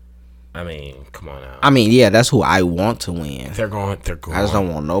 I mean, come on now. I mean, yeah, that's who I want to win. They're going. I just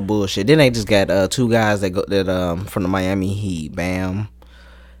don't want no bullshit. Then they just got two guys that from the Miami Heat, Bam,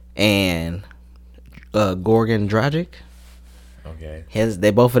 and Goran Dragic. Okay.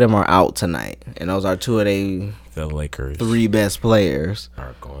 They both of them are out tonight, and those are two of the Lakers 3 best players.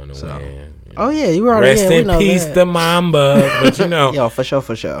 Are going to win. Oh yeah, you already rest in peace, the Mamba. But yo, for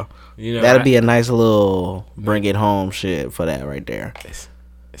sure. That'll be a nice little bring it home shit for that right there.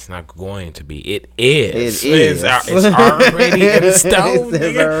 It's not going to be. It is. It is. It's already in stone.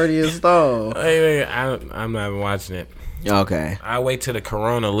 It's already in stone. I'm not watching it. Okay. I wait till the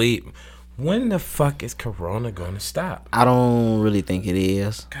Corona leap. When the fuck is Corona going to stop? I don't really think it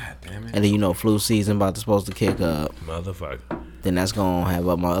is. God damn it. And then flu season supposed to kick up. Motherfucker. Then that's gonna have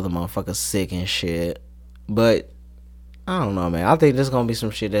up my other motherfuckers sick and shit. But I don't know, man. I think there's gonna be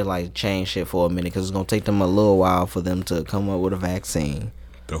some shit that like change shit for a minute because it's gonna take them a little while for them to come up with a vaccine.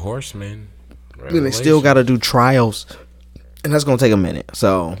 The Horsemen. Then they still gotta do trials, and that's gonna take a minute.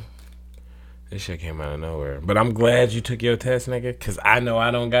 So this shit came out of nowhere. But I'm glad you took your test, nigga, because I know I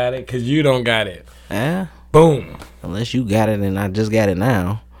don't got it, because you don't got it. Yeah. Boom. Unless you got it and I just got it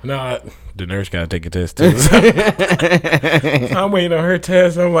now. No, the nurse got to take a test, too. So I'm waiting on her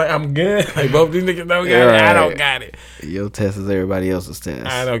test. I'm like, I'm good. Like, both these niggas don't got it. I don't got it. Your test is everybody else's test.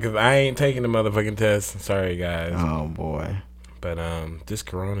 I know, because I ain't taking the motherfucking test. Sorry, guys. Oh, boy. But this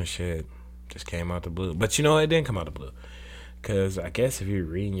Corona shit just came out the blue. But you know what? It didn't come out the blue. Because I guess if you're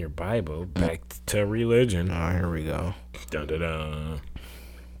reading your Bible, back to religion. Oh, here we go. Dun, dun, dun.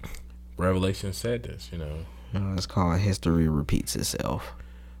 Revelation said this, It's called History Repeats Itself.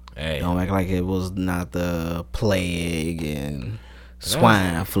 Hey. Don't act like it was not the plague and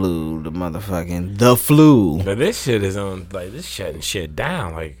swine flu, the flu. But this shit is on, like, this shutting shit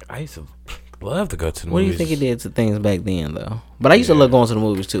down. Like, I used to love to go to the movies. What do you think it did to things back then, though? But I used to love going to the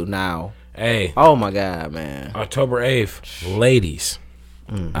movies, too, now. Hey. Oh, my God, man. October 8th, ladies,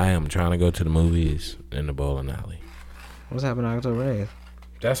 I am trying to go to the movies in the bowling alley. What's happening on October 8th?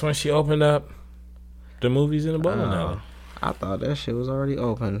 That's when she opened up the movies in the bowling alley. I thought that shit was already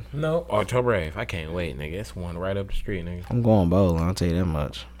open. No, October 8th. I can't wait, nigga. It's one right up the street, nigga. I'm going bowling, I'll tell you that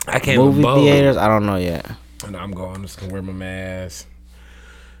much. I can't Movie bowl. theaters, I don't know yet. And I'm going. I'm just going to wear my mask.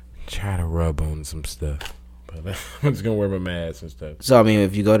 Try to rub on some stuff. But I'm just going to wear my mask and stuff. So, I mean,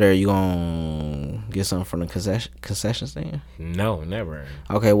 if you go there, you going to get something from the concession stand? No, never.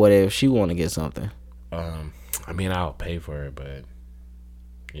 Okay, what if she want to get something? I mean, I'll pay for it, but,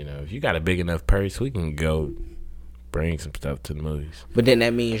 if you got a big enough purse, we can go bring some stuff to the movies. But then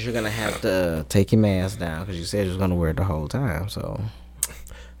that means you're going to have to take your mask down because you said you was going to wear it the whole time, so.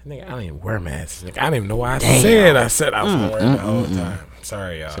 Nigga, I don't even wear masks. Nigga, I don't even know why I said I was going to wear it the whole time.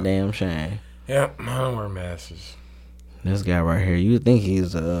 Sorry, y'all. It's a damn shame. Yep, I don't wear masks. This guy right here, you think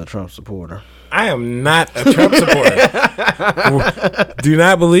he's a Trump supporter. I am not a Trump supporter. Do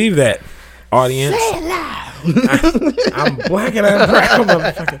not believe that, audience. Say it loud. I'm black and I'm proud,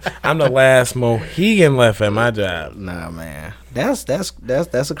 motherfucker. I'm the last Mohegan left at my job. Nah, man. That's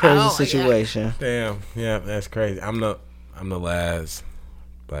a crazy situation. Damn, yeah, that's crazy. I'm the last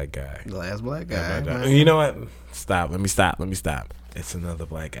black guy. The last black guy. Man. You know what? Stop. Let me stop. It's another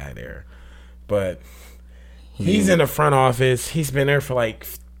black guy there. But he's in the front office. He's been there for like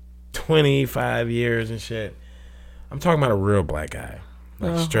 25 years and shit. I'm talking about a real black guy.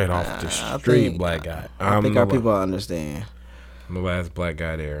 Like straight off the street black guy. I think our people understand. I'm the last black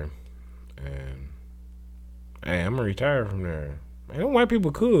guy there. And hey, I'm gonna retire from there. Man, them white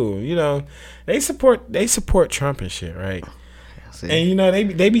people cool. They support Trump and shit, right? See, And you know they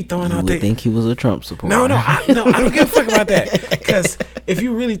be throwing you out. would They think he was a Trump supporter. no, I don't give a fuck about that. Because if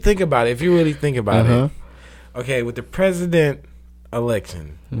you really think about it, Uh-huh. okay, with the president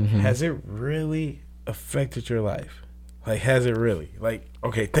election, Mm-hmm. has it really affected your life? Like, has it really? Like,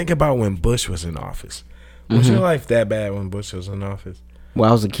 okay, think about when Bush was in office. Was Mm-hmm. your life that bad when Bush was in office? Well,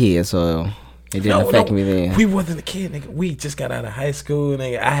 I was a kid, so it didn't affect me then. We wasn't a kid, nigga. We just got out of high school,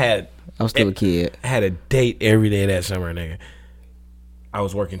 nigga. I was still a kid. had a date every day that summer, nigga. I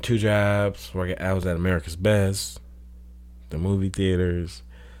was working 2 jobs. I was at America's Best, the movie theaters.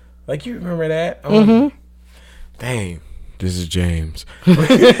 Like, you remember that? Dang, this is James. Why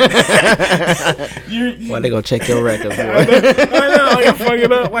they gonna check your records? Boy? I know, like, I fuck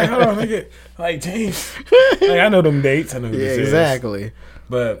it up. Like, hold on, nigga. Like, James. Like, I know them dates. I know who this is. exactly.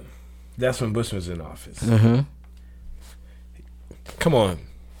 But that's when Bush was in office. Mm-hmm. Come on.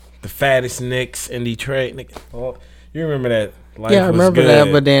 The fattest Knicks in Detroit. Nigga. Oh, you remember that? Life Yeah, I was remember good.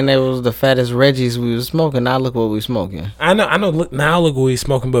 that. But then there was the fattest Reggies we was smoking. Now look what we smoking. I know. Look what he's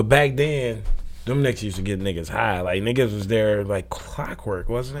smoking. But back then, them Knicks used to get niggas high. Like, niggas was there like clockwork,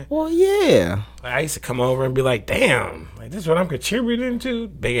 wasn't it? Well, yeah. Like, I used to come over and be like, damn, like, this is what I'm contributing to?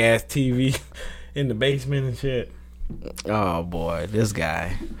 Big ass TV in the basement and shit. Oh boy, this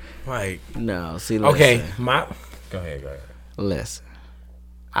guy. Like, No, see. Listen, okay, go ahead. Listen.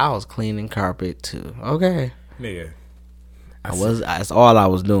 I was cleaning carpet too. Okay. Nigga. That's all I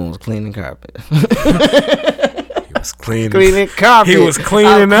was doing was cleaning carpet. He was cleaning. Cleaning carpet. He was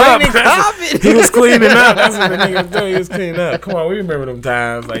cleaning up. Cleaning carpet. He was cleaning up. That's what the nigga was doing. He was cleaning up. Come on, we remember them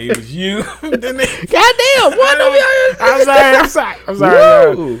times. Like, it was you. Goddamn! What the I'm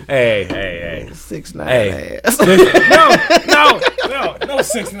sorry. Woo. Hey. 6'9" Hey. ass. No, 6'9". No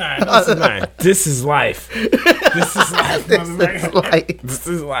 6'9". This is life. This is life. This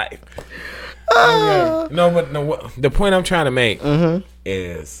is life. Okay. No. The point I'm trying to make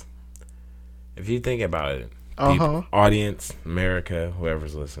is, if you think about it, people, audience, America,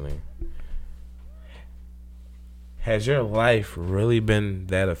 whoever's listening, has your life really been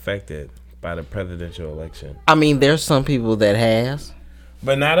that affected by the presidential election? I mean, there's some people that has.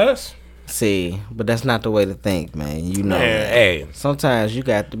 But not us. See, but that's not the way to think, man. You know Man, that. hey, Sometimes you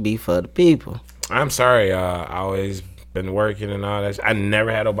got to be for the people. I'm sorry. I always been working and all that. I never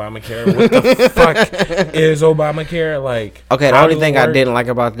had Obamacare. What the fuck is Obamacare? Like, Okay, the how only does it thing I work? didn't like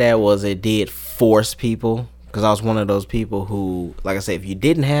about that was it did force people. Because I was one of those people who, like I said, if you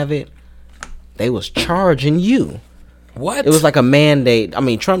didn't have it, they was charging you. What? It was like a mandate. I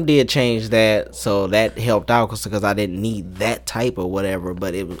mean, Trump did change that, so that helped out because I didn't need that type or whatever.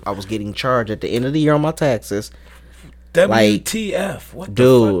 But I was getting charged at the end of the year on my taxes. WTF? What the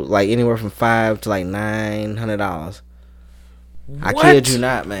Dude, like anywhere from $500 to like $900. I What? kid you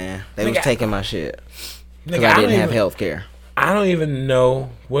not, man. They was Nigga, taking my shit because Nigga, I don't didn't have even- health care. I don't even know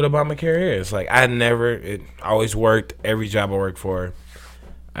what Obamacare is. Like, I always worked, every job I worked for,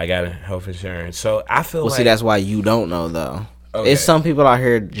 I got health insurance. So I feel Well, like. see, that's why you don't know though. Okay. It's some people out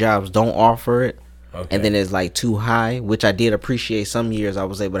here jobs don't offer it, Okay. and then it's like too high, which I did appreciate. Some years I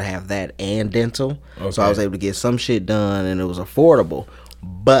was able to have that and dental, so Okay. I was able to get some shit done, and it was affordable.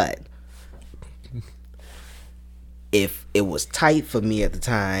 But if it was tight for me at the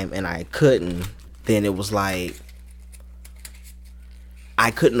time and I couldn't, then it was like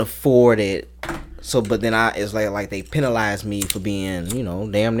I couldn't afford it. So, but then it's like they penalized me for being,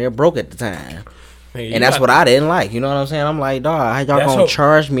 damn near broke at the time. Nigga, And that's what I didn't like. You know what I'm saying? I'm like, dog, how y'all That's gonna what-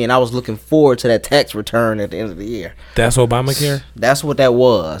 charge me? And I was looking forward to that tax return at the end of the year. That's Obamacare? That's what that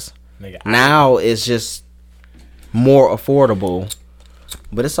was. Nigga, Now it's just more affordable.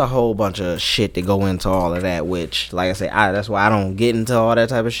 But it's a whole bunch of shit that go into all of that, which, like I say, that's why I don't get into all that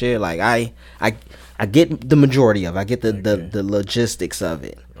type of shit. Like, I get the majority of it. I get the logistics of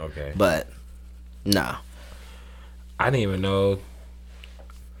it. Okay. But, nah. I didn't even know.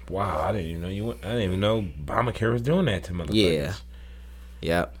 Wow, I didn't even know Obamacare was doing that to motherfuckers. Yeah.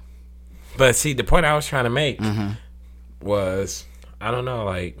 Yep. But see, the point I was trying to make Mm-hmm. was, I don't know,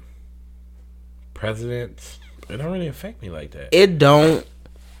 like, presidents, it don't really affect me like that. It don't.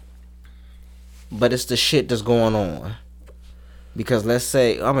 But it's the shit that's going on. Because let's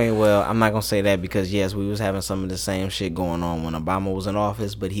say, I'm not going to say that because, yes, we was having some of the same shit going on when Obama was in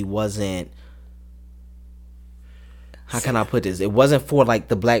office, but he wasn't, how can I put this? It wasn't for, like,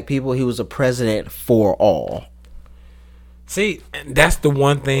 the black people. He was a president for all. See, that's the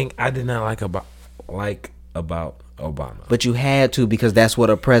one thing I did not like about Obama. But you had to because that's what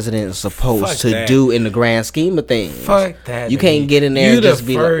a president is supposed Fuck to that. do in the grand scheme of things. Fuck that. You can't get in there You and just the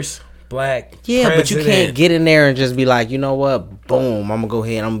be first black. Yeah, president. but you can't get in there and just be like, you know what? Boom, I'm gonna go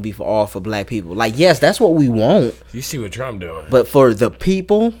ahead and I'm gonna be all for black people. Like, yes, that's what we want. You see what Trump doing? But for the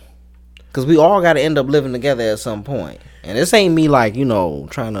people, because we all got to end up living together at some point. And this ain't me like, you know,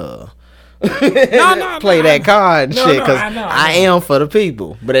 trying to play that card and shit. Because I am for the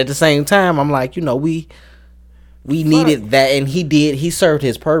people. But at the same time, I'm like, you know, we needed that. And he served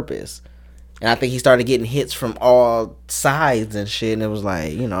his purpose. And I think he started getting hits from all sides and shit. And it was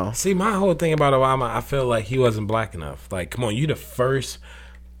like, you know. See, my whole thing about Obama, I feel like he wasn't black enough. Like, come on, you the first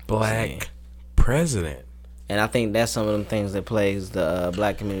black president. And I think that's some of them things that plays the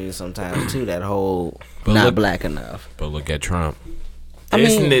black community sometimes, too. That whole not black enough. But look at Trump.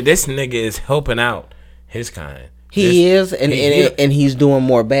 This nigga is helping out his kind. He is, and he's doing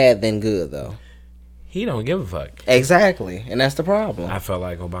more bad than good, though. He don't give a fuck. Exactly, and that's the problem. I felt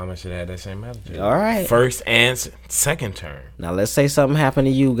like Obama should have that same attitude. All right. First and second term. Now let's say something happened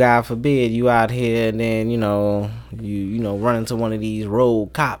to you, God forbid, you out here and then you run into one of these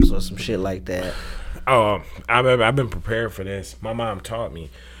road cops or some shit like that. Oh, I've been prepared for this. My mom taught me.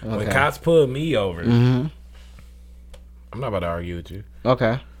 Okay. When cops pulled me over, I'm not about to argue with you.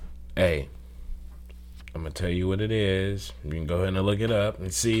 Okay. Hey, I'm gonna tell you what it is. You can go ahead and look it up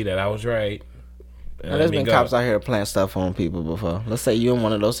and see that I was right. Now, there's been cops out here playing stuff on people before. Let's say you're in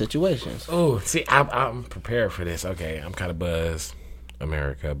one of those situations. Oh, see, I'm prepared for this. Okay, I'm kind of buzzed,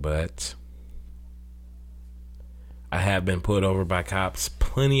 America, but I have been pulled over by cops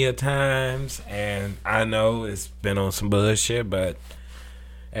plenty of times, and I know it's been on some bullshit, but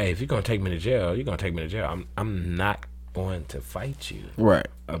hey, if you're gonna take me to jail, you're gonna take me to jail. I'm not going to fight you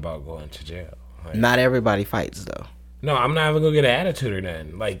about going to jail. Like, not everybody fights though. No, I'm not even gonna get an attitude or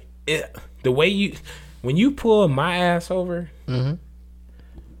nothing. Like the way when you pull my ass over,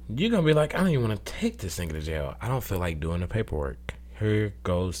 you're gonna be like, I don't even want to take this nigga to jail. I don't feel like doing the paperwork. Here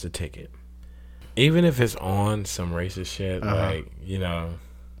goes the ticket. Even if it's on some racist shit, like, you know,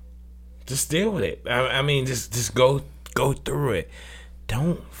 just deal with it. I mean, just go through it.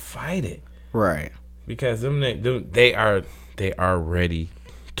 Don't fight it. Right. Because they are ready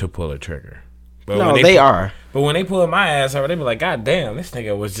to pull a trigger. But no, they are. But when they pull my ass over, they be like, God damn, this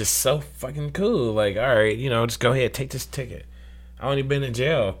nigga was just so fucking cool. Like, all right, you know, just go ahead, take this ticket. I only been in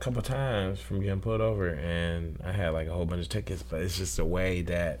jail a couple times from getting pulled over, and I had like a whole bunch of tickets. But it's just the way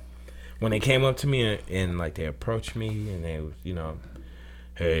that when they came up to me and like they approached me and they, you know,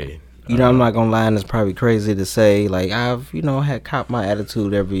 hey. You know, I'm not gonna lie, and it's probably crazy to say, like, I've, you know, had cop my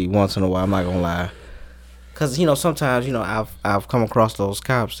attitude every once in a while. I'm not gonna lie. Because, you know, sometimes, you know, I've come across those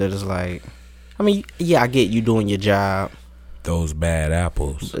cops that is like, I mean, yeah, I get you doing your job. Those bad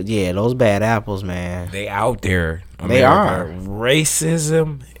apples. Yeah, those bad apples, man. They out there. America. They are.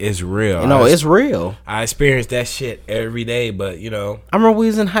 Racism is real. You know, it's real. I experience that shit every day, but, you know. I remember we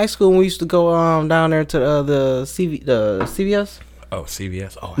was in high school and we used to go down there to the CVS. Oh,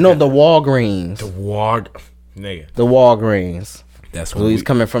 CVS? Oh, no, the Walgreens. The Walgreens. That's what we was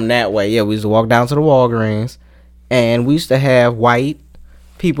coming from that way. Yeah, we used to walk down to the Walgreens, and we used to have white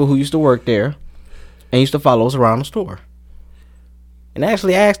people who used to work there and used to follow us around the store. And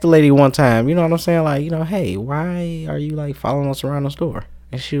actually asked the lady one time, you know what I'm saying? Like, you know, hey, why are you like following us around the store?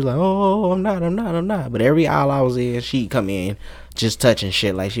 And she was like, oh, I'm not. But every aisle I was in, she'd come in just touching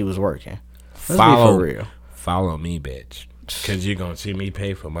shit like she was working. Let's be for real. Follow me, bitch. Because you're going to see me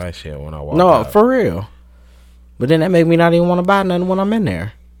pay for my shit when I walk out. No, for real. But then that make me not even want to buy nothing when I'm in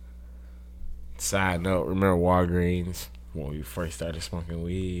there. Side note, remember Walgreens when we first started smoking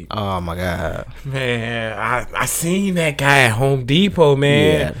weed? Oh, my God. Man, I seen that guy at Home Depot,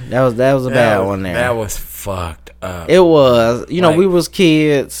 man. Yeah, that was a bad one there. That was fucked up. It was. You know, we was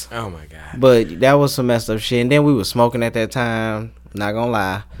kids. Oh, my God. But that was some messed up shit. And then we was smoking at that time. Not going to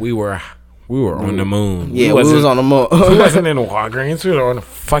lie. We were on the moon. Yeah, we was on the moon. We wasn't in the Walgreens. We were on the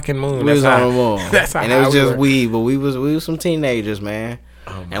fucking moon. We was on the moon. That's how. And it was just weed, but we was some teenagers, man.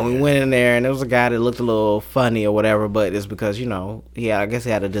 Oh, and we went in there, and there was a guy that looked a little funny or whatever, but it's because, you know, I guess he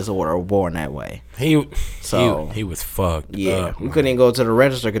had a disorder born that way. He was fucked. Yeah, up, we couldn't even go to the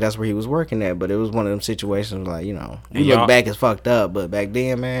register because that's where he was working at. But it was one of them situations like, you know, we look back as fucked up, but back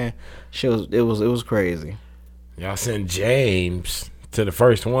then, man, it was crazy. Y'all sent James to the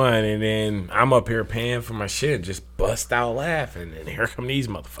first one, and then I'm up here paying for my shit, just bust out laughing, and here come these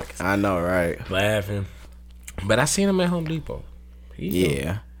motherfuckers. I know, right? Laughing. But I seen him at Home Depot.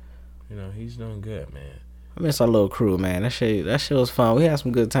 He's doing good, man. I miss our little crew, man. That shit was fun. We had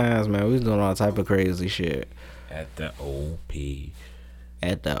some good times, man. We was doing all type of crazy shit. At the OP.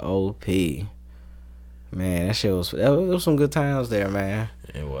 Man, it was some good times there, man.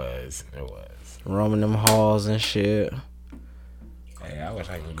 It was. Roaming them halls and shit. Hey, I wish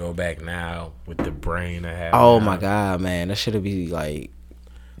I could go back now with the brain I have. Oh now. my god, man, that should be like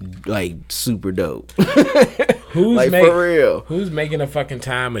super dope. Who's like for real? Who's making a fucking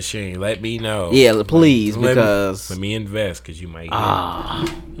time machine? Let me know. Yeah, please, let because me invest, because you might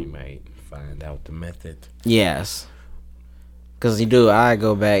find out the method. Yes, because you do. I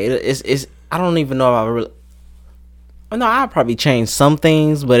go back. It's. I don't even know if I really. No, I'll probably change some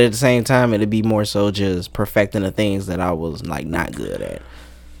things, but at the same time, it'd be more so just perfecting the things that I was like not good at.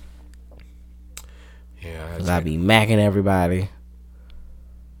 Yeah, Cause I'd be macking everybody.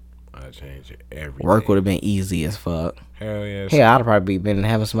 I change it every Work day. would have been easy as fuck. Hell yeah. Hey, I'd have probably been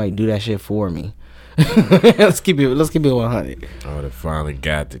having somebody do that shit for me. Let's keep it 100. I would have finally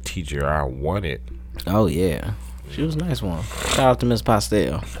got the teacher I wanted. Oh yeah, she was a nice one. Shout out to Miss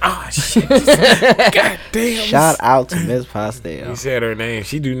Pastel. Oh shit! God damn. Shout out to Miss Pastel. You said her name.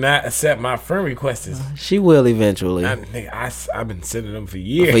 She do not accept my friend requests. She will eventually. I've been sending them for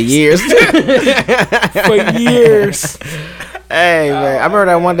years. For years. For years. Hey man, I remember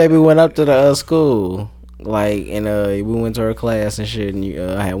that one day we went up to the school, like, and we went to her class and shit,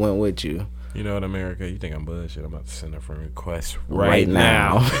 and I had went with you. You know what, America? You think I'm bullshit? I'm about to send her friend request Right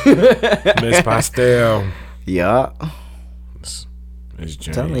now. Miss Pastel. Yeah. It's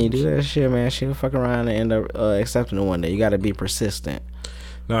James. Telling you, do that shit, man. She'll fuck around and end up accepting it one day. You got to be persistent.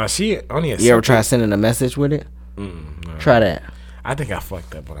 No, she only accepted. You ever try sending a message with it? No. Try that. I think I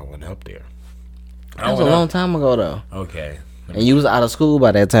fucked up when I went up there. That was a long time ago, though. Okay. And you was out of school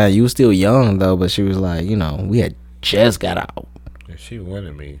by that time. You was still young, though, but she was like, we had just got out. If she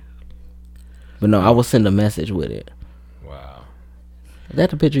wanted me. But no, I would send a message with it. Wow. Is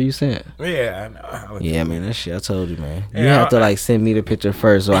that the picture you sent? Yeah, I know. Yeah, man, that shit, I told you, man. You Yeah, have to, like, send me the picture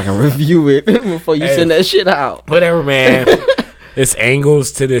first so I can review it before you send that shit out. Whatever, man. It's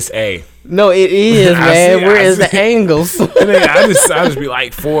angles to this A. No, it is, man. Where is the angles? I just be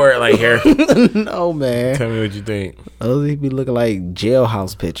like, for it, like, here. No, man. Tell me what you think. Those be looking like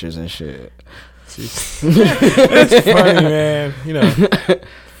jailhouse pictures and shit. That's funny, man.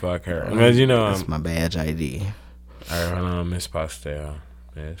 Fuck her. Because, That's my badge ID. All right, hold on, Miss Pastel.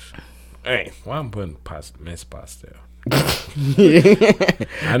 Yes. Hey, why I'm putting Miss Pastel?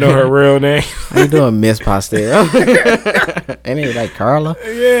 I know her real name. How you doing, Miss Pastel? Ain't it like Carla?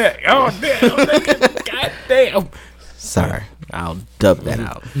 Yeah. Oh, damn. God damn. Sorry. I'll dub that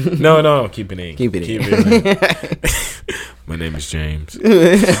out. No. Keep it in. Keep it in. My name is James. All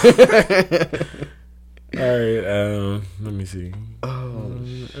right. Let me see. Oh,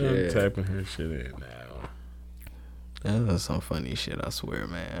 shit. I'm typing her shit in now. That was some funny shit, I swear,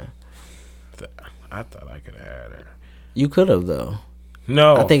 man. I thought I could have had her. You could have, though.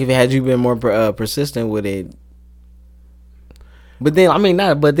 No. I think if had you been more persistent with it. But then,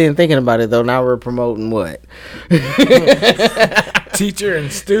 but then thinking about it, though, now we're promoting what? Teacher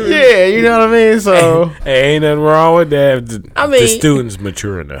and student. Yeah, you know what I mean? So. Hey, ain't nothing wrong with that. The student's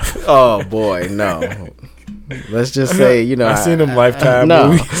mature enough. Oh, boy, no. Let's just say, I seen them Lifetime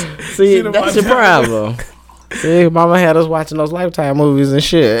movies. See, that's your problem. See, Mama had us watching those Lifetime movies and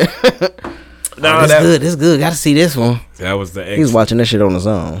shit. No, that's good. Got to see this one. That was the. He's watching this shit on his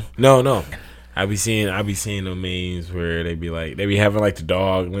own. No. I be seeing them memes where they be having like the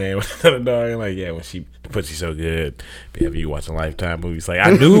dog laying with another dog, and like, yeah, when she pussy so good, be having you watching Lifetime movies. Like,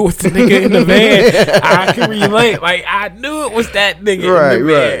 I knew it was the nigga in the van. I can relate. Like, I knew it was that nigga in the van.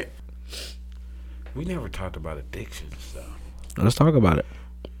 Right. We never talked about addictions though. Let's talk about it.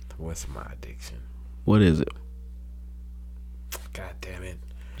 What's my addiction? What is it? God damn it.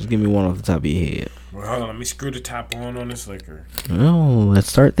 Just give me one off the top of your head. Well, hold on. Let me screw the top on this liquor. Oh, let's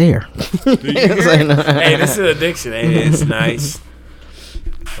start there. Hey, this is addiction. Hey, it's nice.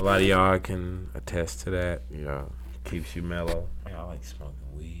 A lot of y'all can attest to that. Keeps you mellow. I like smoking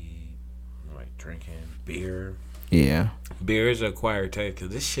weed. I like drinking beer. Yeah. Beer is an acquired taste because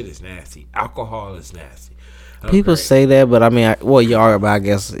this shit is nasty. Alcohol is nasty. People say that, but I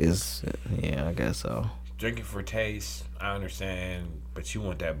guess I guess so. Drinking for taste, I understand, but you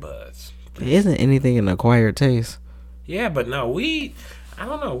want that buzz. Isn't anything an acquired taste? Yeah, but no, weed, I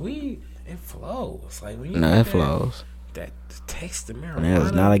don't know, weed, it flows. Like when you it flows. That taste of marijuana. That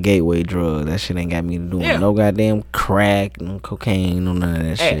is not a gateway drug. That shit ain't got me doing no goddamn crack, no cocaine, no none of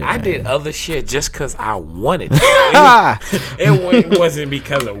that shit. I did other shit just because I wanted to. It wasn't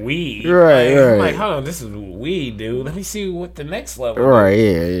because of weed. Right. I'm like, hold on, this is weed, dude. Let me see what the next level is.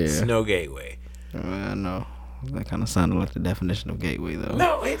 Yeah. It's no gateway. I know. That kind of sounded like the definition of gateway, though.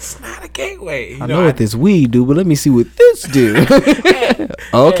 No, it's not a gateway. I know what this weed do, but let me see what this do.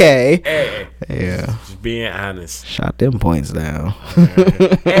 Okay. Hey. Yeah. Just being honest. Shot them points down.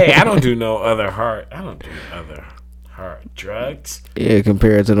 Hey, I don't do no other hard. I don't do other hard. hard drugs. Yeah,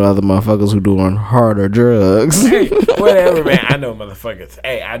 compared to the other motherfuckers who doing harder drugs. Hey, whatever, man. I know motherfuckers.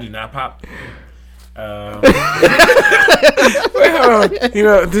 Hey, I do not pop. Well, you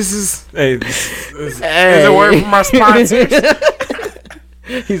know, this is a word from our sponsors.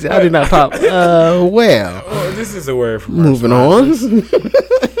 He said, I did not pop. Well, this is a word from moving our sponsors. on.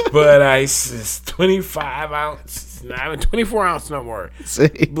 Bud Ice is 25 ounces. Not even 24 ounce no more. See?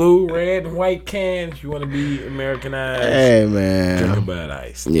 Blue, red, and white cans. If you want to be Americanized, Hey, man. drink a Bud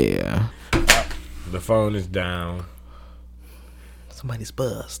Ice. Yeah. The phone is down. Somebody's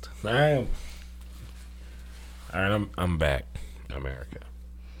buzzed. I am. All right, I'm back, America.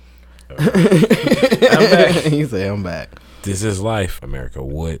 I'm back. He said, I'm back. This is life, America.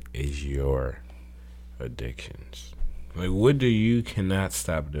 What is your addictions? Like, what do you cannot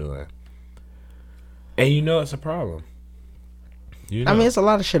stop doing? And you know it's a problem. You know. I mean, it's a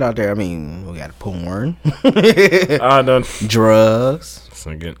lot of shit out there. I mean, we got porn, No. drugs. It's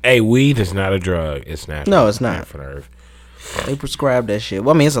not good. Hey, weed is not a drug. It's natural. No, it's not. For the earth. They prescribe that shit.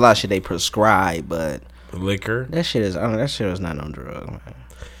 Well, I mean, it's a lot of shit they prescribe, but Liquor. that shit is not no drug, man.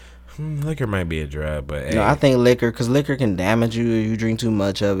 Liquor might be a drug, but hey. No, I think because liquor can damage you if you drink too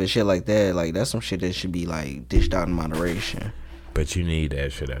much of it. Shit like that. Like, that's some shit that should be, like, dished out in moderation. But you need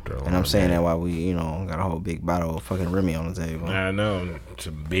that shit after a long And I'm saying day. that while we, got a whole big bottle of fucking Remy on the table. I know.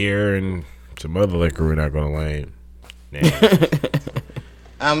 Some beer and some other liquor we're not going to lame.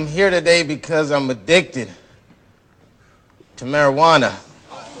 I'm here today because I'm addicted to marijuana.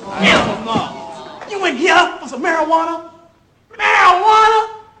 Hell no. You in here for some marijuana? Marijuana?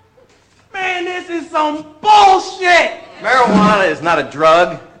 Man, this is some bullshit. Marijuana is not a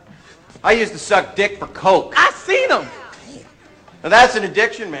drug. I used to suck dick for coke. I seen them. Now that's an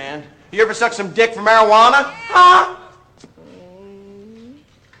addiction, man. You ever suck some dick for marijuana? Huh?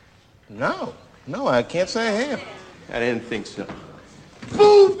 No, I can't say I have. I didn't think so.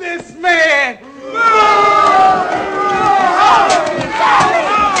 Move this man.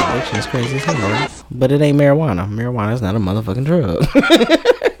 Addiction is crazy as hell, right? But it ain't marijuana. Marijuana is not a motherfucking drug.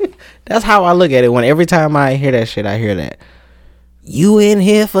 That's how I look at it. When every time I hear that shit, I hear that. You in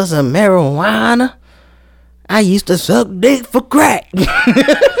here for some marijuana? I used to suck dick for crack.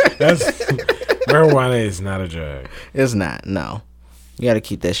 Marijuana is not a drug. It's not. No. You got to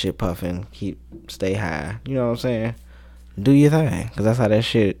keep that shit puffing. Stay high. You know what I'm saying? Do your thing, because that's how that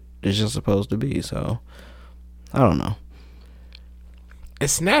shit is just supposed to be. So, I don't know.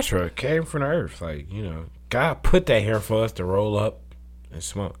 It's natural. It came from the earth. Like, God put that here for us to roll up and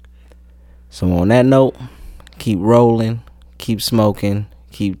smoke. So, on that note, keep rolling, keep smoking,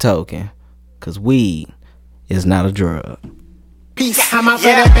 keep toking, because weed is not a drug. I'm out for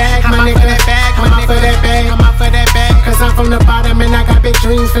that bag, my nigga. I'm out for that bag. Cause I'm from the bottom and I got big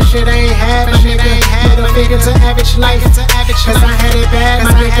dreams for shit I ain't had, my nigga. Middle finger to average life. Cause I had it bad,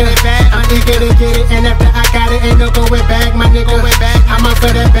 my nigga. I'm eager to get it, and after I got it, ain't no going back, my nigga. I'm out for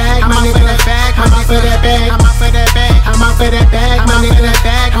that bag, my nigga. I'm out for that bag. I'm out for that bag, my nigga.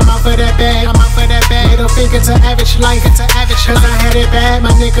 I'm out for that bag. Middle finger to average life. Cause I had it bad, my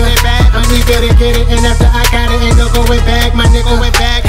nigga. I'm eager to get it, and after I got it, ain't no going